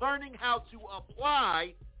 and learning how to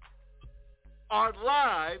apply our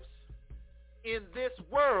lives in this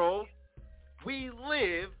world we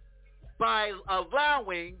live by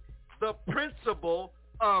allowing the principle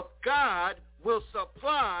of God will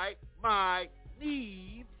supply my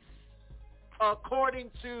needs according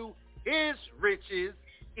to his riches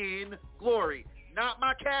in glory. Not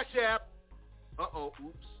my Cash App. Oops,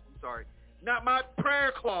 I'm sorry. Not my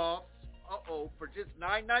prayer cloths. For just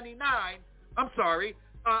 $9.99. I'm sorry.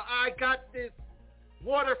 I got this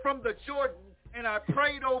water from the Jordan, and I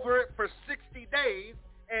prayed over it for 60 days.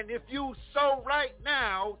 And if you sow right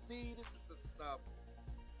now, see, this is the stuff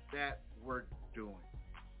that we're doing.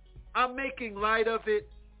 I'm making light of it,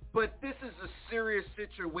 but this is a serious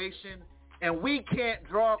situation, and we can't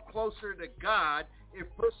draw closer to God if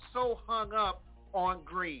we're so hung up on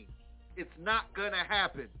green. It's not going to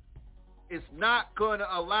happen. It's not going to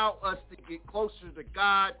allow us to get closer to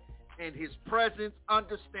God and his presence,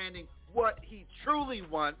 understanding what he truly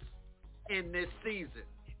wants in this season.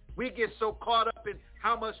 We get so caught up in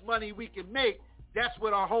how much money we can make. That's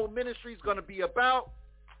what our whole ministry is going to be about.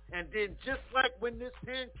 And then just like when this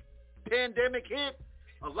pandemic hit,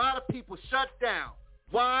 a lot of people shut down.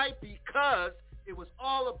 Why? Because it was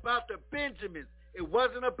all about the Benjamins. It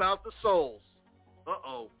wasn't about the souls.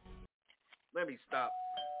 Let me stop.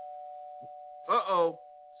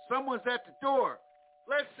 Someone's at the door.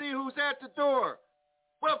 Let's see who's at the door.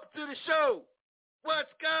 Welcome to the show. What's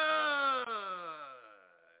good?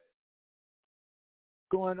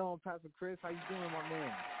 Going on, Pastor Chris? How you doing, my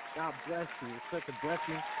man? God bless you. It's such a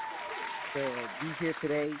blessing to be here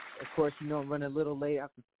today. Of course, you know I'm running a little late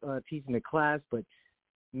after teaching the class, but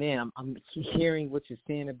man, I'm hearing what you're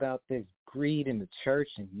saying about this greed in the church,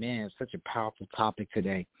 and man, it's such a powerful topic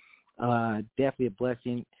today. Definitely a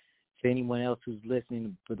blessing. To anyone else who's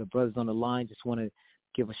listening, for the brothers on the line, just want to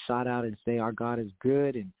give a shout out and say our God is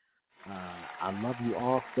good, and I love you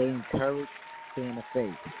all. Stay encouraged, stay in the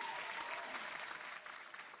faith.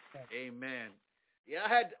 Amen. Yeah,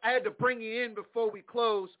 I had to bring you in before we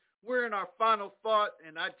close. We're in our final thought,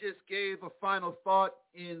 and I just gave a final thought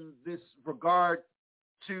in this regard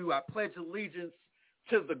to I pledge allegiance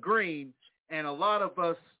to the green, and a lot of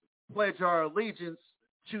us pledge our allegiance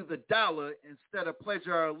to the dollar instead of pledge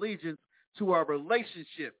our allegiance to our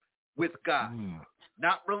relationship with God,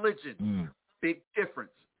 not religion. Big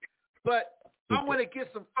difference. But I want to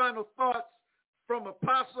get some final thoughts from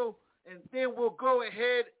Apostle, and then we'll go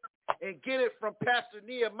ahead and get it from Pastor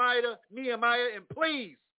Nehemiah, and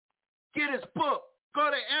please get his book.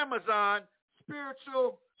 Go to Amazon.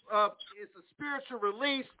 It's a spiritual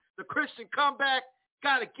release. The Christian Comeback.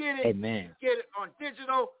 Got to get it. Amen. Get it on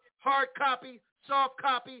digital, hard copy, soft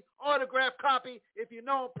copy, autograph copy. If you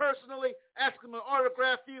know him personally, ask him to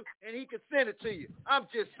autograph you, and he can send it to you. I'm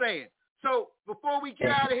just saying. So before we get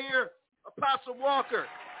out of here, Apostle Walker,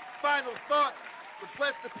 final thought to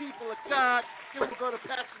bless the people of God. Then we'll go to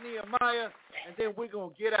Pastor Nehemiah, and then we're going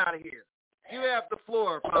to get out of here. You have the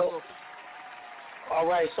floor, Apostle. All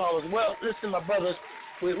right, so well, listen, my brothers,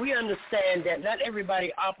 we understand that not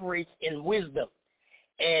everybody operates in wisdom.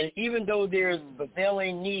 And even though there's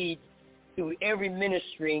prevailing need through every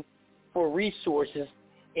ministry for resources,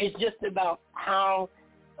 it's just about how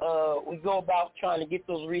we go about trying to get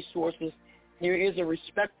those resources. There is a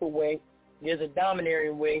respectful way. There's a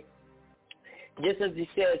domineering way. Just as he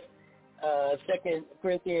says, 2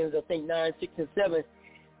 Corinthians, I think, 9, 6, and 7,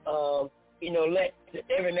 let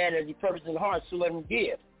every man as he purpose in the heart, so let him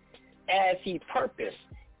give. As he purposed.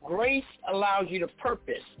 Grace allows you to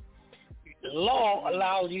purpose. Law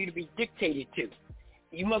allows you to be dictated to.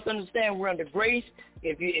 You must understand we're under grace.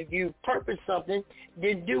 If you purpose something,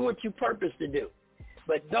 then do what you purpose to do.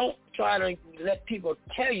 But don't try to let people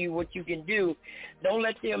tell you what you can do. Don't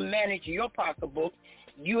let them manage your pocketbook.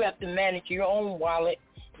 You have to manage your own wallet,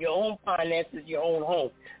 your own finances, your own home.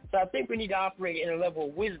 So I think we need to operate in a level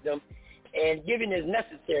of wisdom, and giving is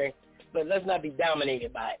necessary, but let's not be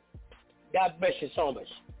dominated by it. God bless you so much.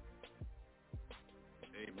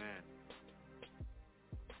 Amen.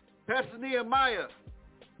 Pastor Nehemiah,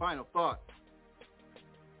 final thought.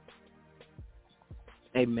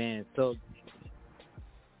 Amen. So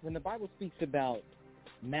when the Bible speaks about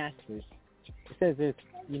masters, it says this,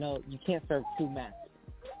 you can't serve two masters.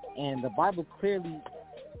 And the Bible clearly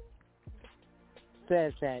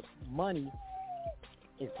says that money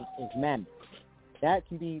is mammon. That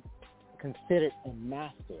can be considered a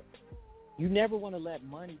master. You never want to let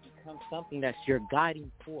money become something that's your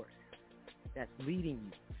guiding force, that's leading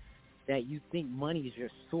you, that you think money is your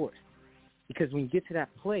source. Because when you get to that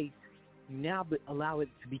place, you now allow it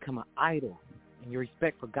to become an idol, and your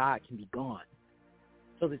respect for God can be gone.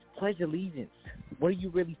 So this pledge allegiance, what are you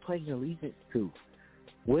really pledging allegiance to?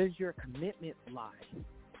 Where's your commitment lie?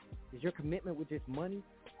 Is your commitment with this money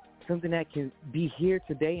something that can be here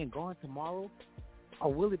today and gone tomorrow?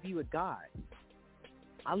 Or will it be with God?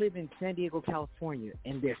 I live in San Diego, California,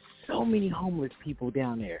 and there's so many homeless people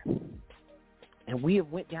down there. And we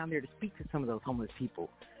have went down there to speak to some of those homeless people.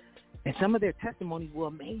 And some of their testimonies will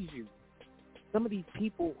amaze you. Some of these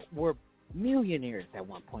people were millionaires at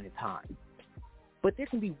one point in time. But there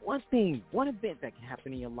can be one thing, one event that can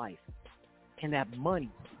happen in your life. And that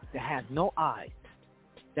money that has no eyes,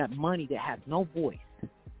 that money that has no voice,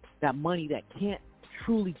 that money that can't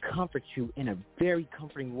truly comfort you in a very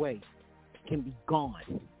comforting way can be gone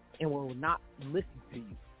and will not listen to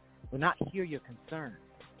you, will not hear your concerns.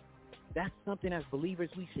 That's something as believers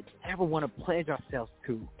we should never want to pledge ourselves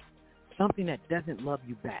to, something that doesn't love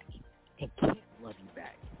you back and can't love you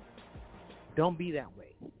back. Don't be that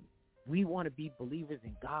way. We want to be believers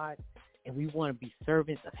in God, and we want to be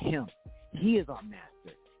servants of Him. He is our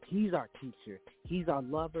master. He's our teacher. He's our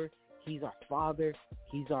lover. He's our father.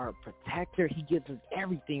 He's our protector. He gives us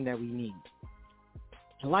everything that we need.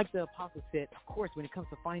 And like the apostle said, of course, when it comes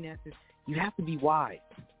to finances, you have to be wise.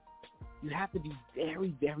 You have to be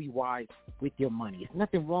very, very wise with your money. There's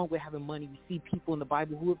nothing wrong with having money. We see people in the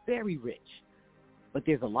Bible who are very rich. But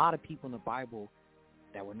there's a lot of people in the Bible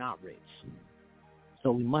that were not rich.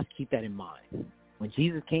 So we must keep that in mind. When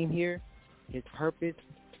Jesus came here, his purpose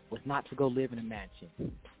was not to go live in a mansion.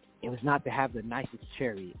 It was not to have the nicest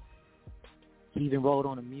chariot. He even rode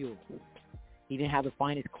on a mule. He didn't have the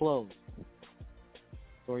finest clothes.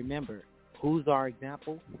 So remember, who's our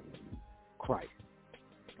example? Christ.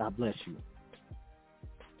 God bless you.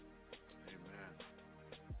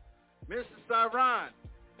 Amen. Mr. Siron,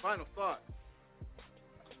 final thought.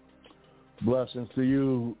 Blessings to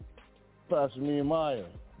you, Pastor Nehemiah.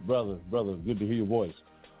 Brother, good to hear your voice.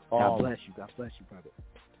 God bless you. God bless you, brother.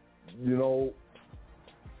 You know,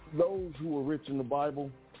 those who were rich in the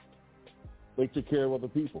Bible, they took care of other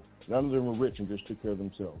people. None of them were rich and just took care of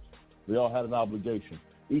themselves. They all had an obligation.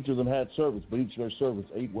 Each of them had servants, but each of their servants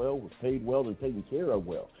ate well, was paid well, and taken care of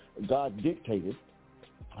well. God dictated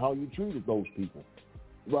how you treated those people.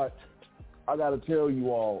 But I got to tell you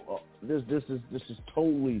all, this is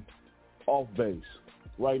totally off base.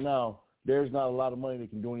 Right now, there's not a lot of money that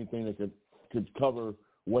can do anything that could cover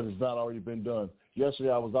what has not already been done.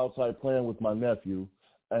 Yesterday, I was outside playing with my nephew,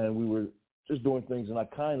 and we were just doing things, and I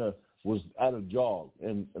kind of was at a jog,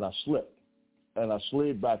 and I slipped, and I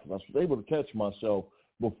slid back, and I was able to catch myself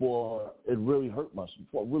before it really hurt myself,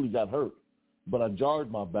 before I really got hurt. But I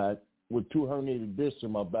jarred my back with 2 herniated discs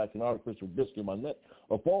in my back and artificial disc in my neck.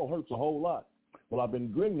 A fall hurts a whole lot. Well, I've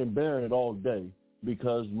been grinning and bearing it all day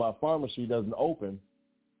because my pharmacy doesn't open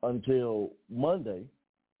until Monday,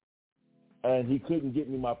 and he couldn't get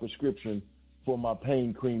me my prescription for my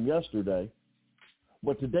pain cream yesterday.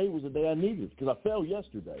 But today was the day I needed it because I fell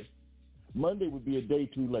yesterday. Monday would be a day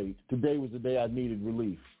too late. Today was the day I needed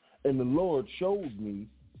relief. And the Lord showed me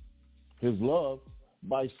his love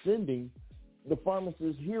by sending the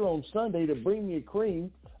pharmacist here on Sunday to bring me a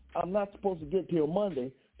cream I'm not supposed to get till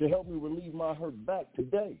Monday to help me relieve my hurt back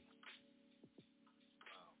today.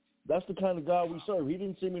 That's the kind of God we serve. He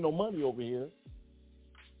didn't send me no money over here.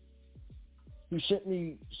 He sent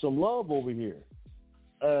me some love over here.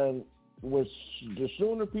 And the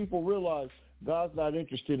sooner people realize God's not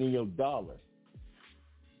interested in your dollar,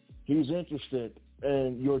 he's interested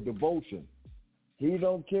in your devotion. He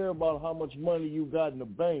don't care about how much money you got in the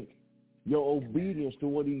bank. Your obedience to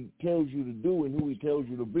what he tells you to do and who he tells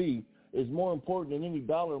you to be is more important than any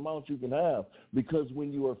dollar amount you can have, because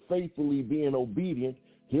when you are faithfully being obedient,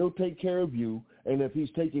 he'll take care of you, and if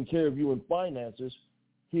he's taking care of you in finances,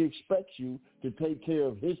 he expects you to take care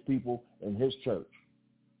of his people and his church.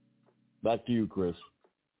 Back to you, Chris.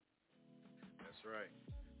 That's right.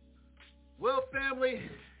 Well, family,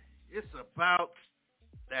 it's about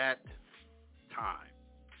that time.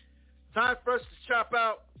 Time for us to chop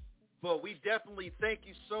out, but we definitely thank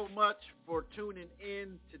you so much for tuning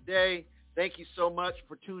in today. Thank you so much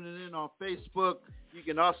for tuning in on Facebook. You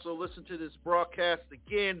can also listen to this broadcast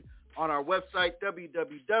again on our website,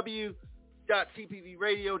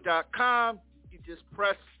 www.tpvradio.com. You just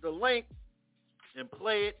press the link and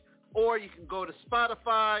play it, or you can go to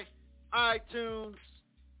Spotify, iTunes,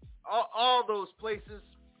 all those places,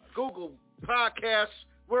 Google Podcasts.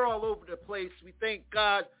 We're all over the place. We thank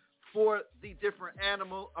God for the different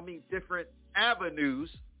avenues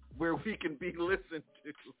where we can be listened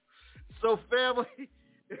to. So family,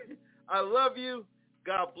 I love you.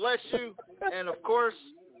 God bless you. And of course,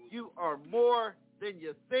 you are more than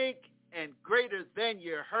you think and greater than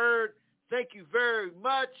you heard. Thank you very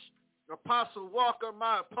much, Apostle Walker,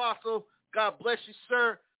 my apostle. God bless you,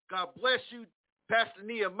 sir. God bless you, Pastor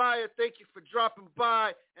Nehemiah. Thank you for dropping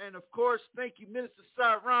by. And of course, thank you, Minister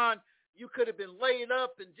Cyron. You could have been laid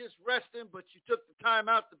up and just resting, but you took the time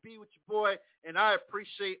out to be with your boy, and I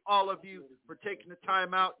appreciate all of you for taking the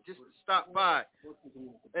time out just to stop by.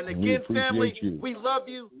 And again, family, we love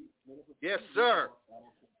you. Yes, sir.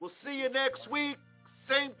 We'll see you next week,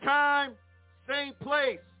 same time, same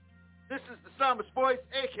place. This is the Psalmist Voice,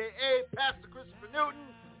 a.k.a. Pastor Christopher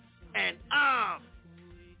Newton, and I'm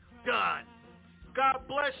done. God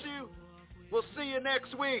bless you. We'll see you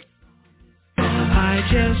next week. I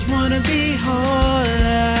just want to be whole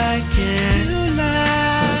again. You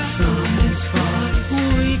laugh, the song is fun.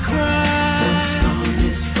 We cry, the song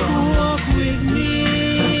is fun. Walk with me,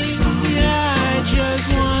 yeah, I just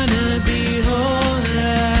want to be whole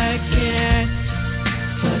again.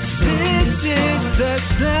 But this is the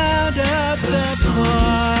sound of the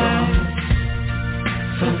voice.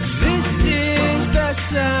 This is the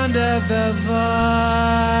sound of the voice.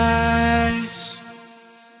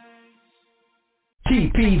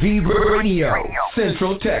 TPV Radio,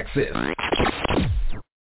 Central Texas.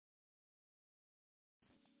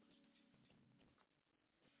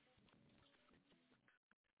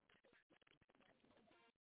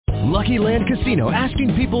 Lucky Land Casino,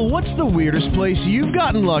 asking people, what's the weirdest place you've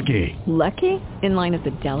gotten lucky? Lucky? In line at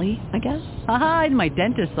the deli, I guess? Aha, in my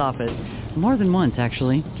dentist's office. More than once,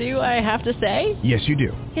 actually. Do I have to say? Yes, you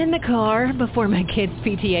do. In the car before my kids'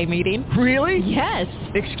 PTA meeting. Really? Yes.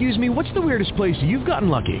 Excuse me, what's the weirdest place you've gotten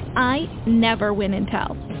lucky? I never win and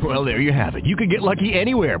tell. Well, there you have it. You can get lucky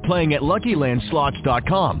anywhere, playing at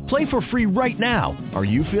LuckyLandSlots.com. Play for free right now. Are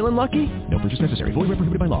you feeling lucky? No purchase necessary. Void where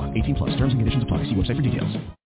prohibited by law. 18+. Terms and conditions apply. See website for details.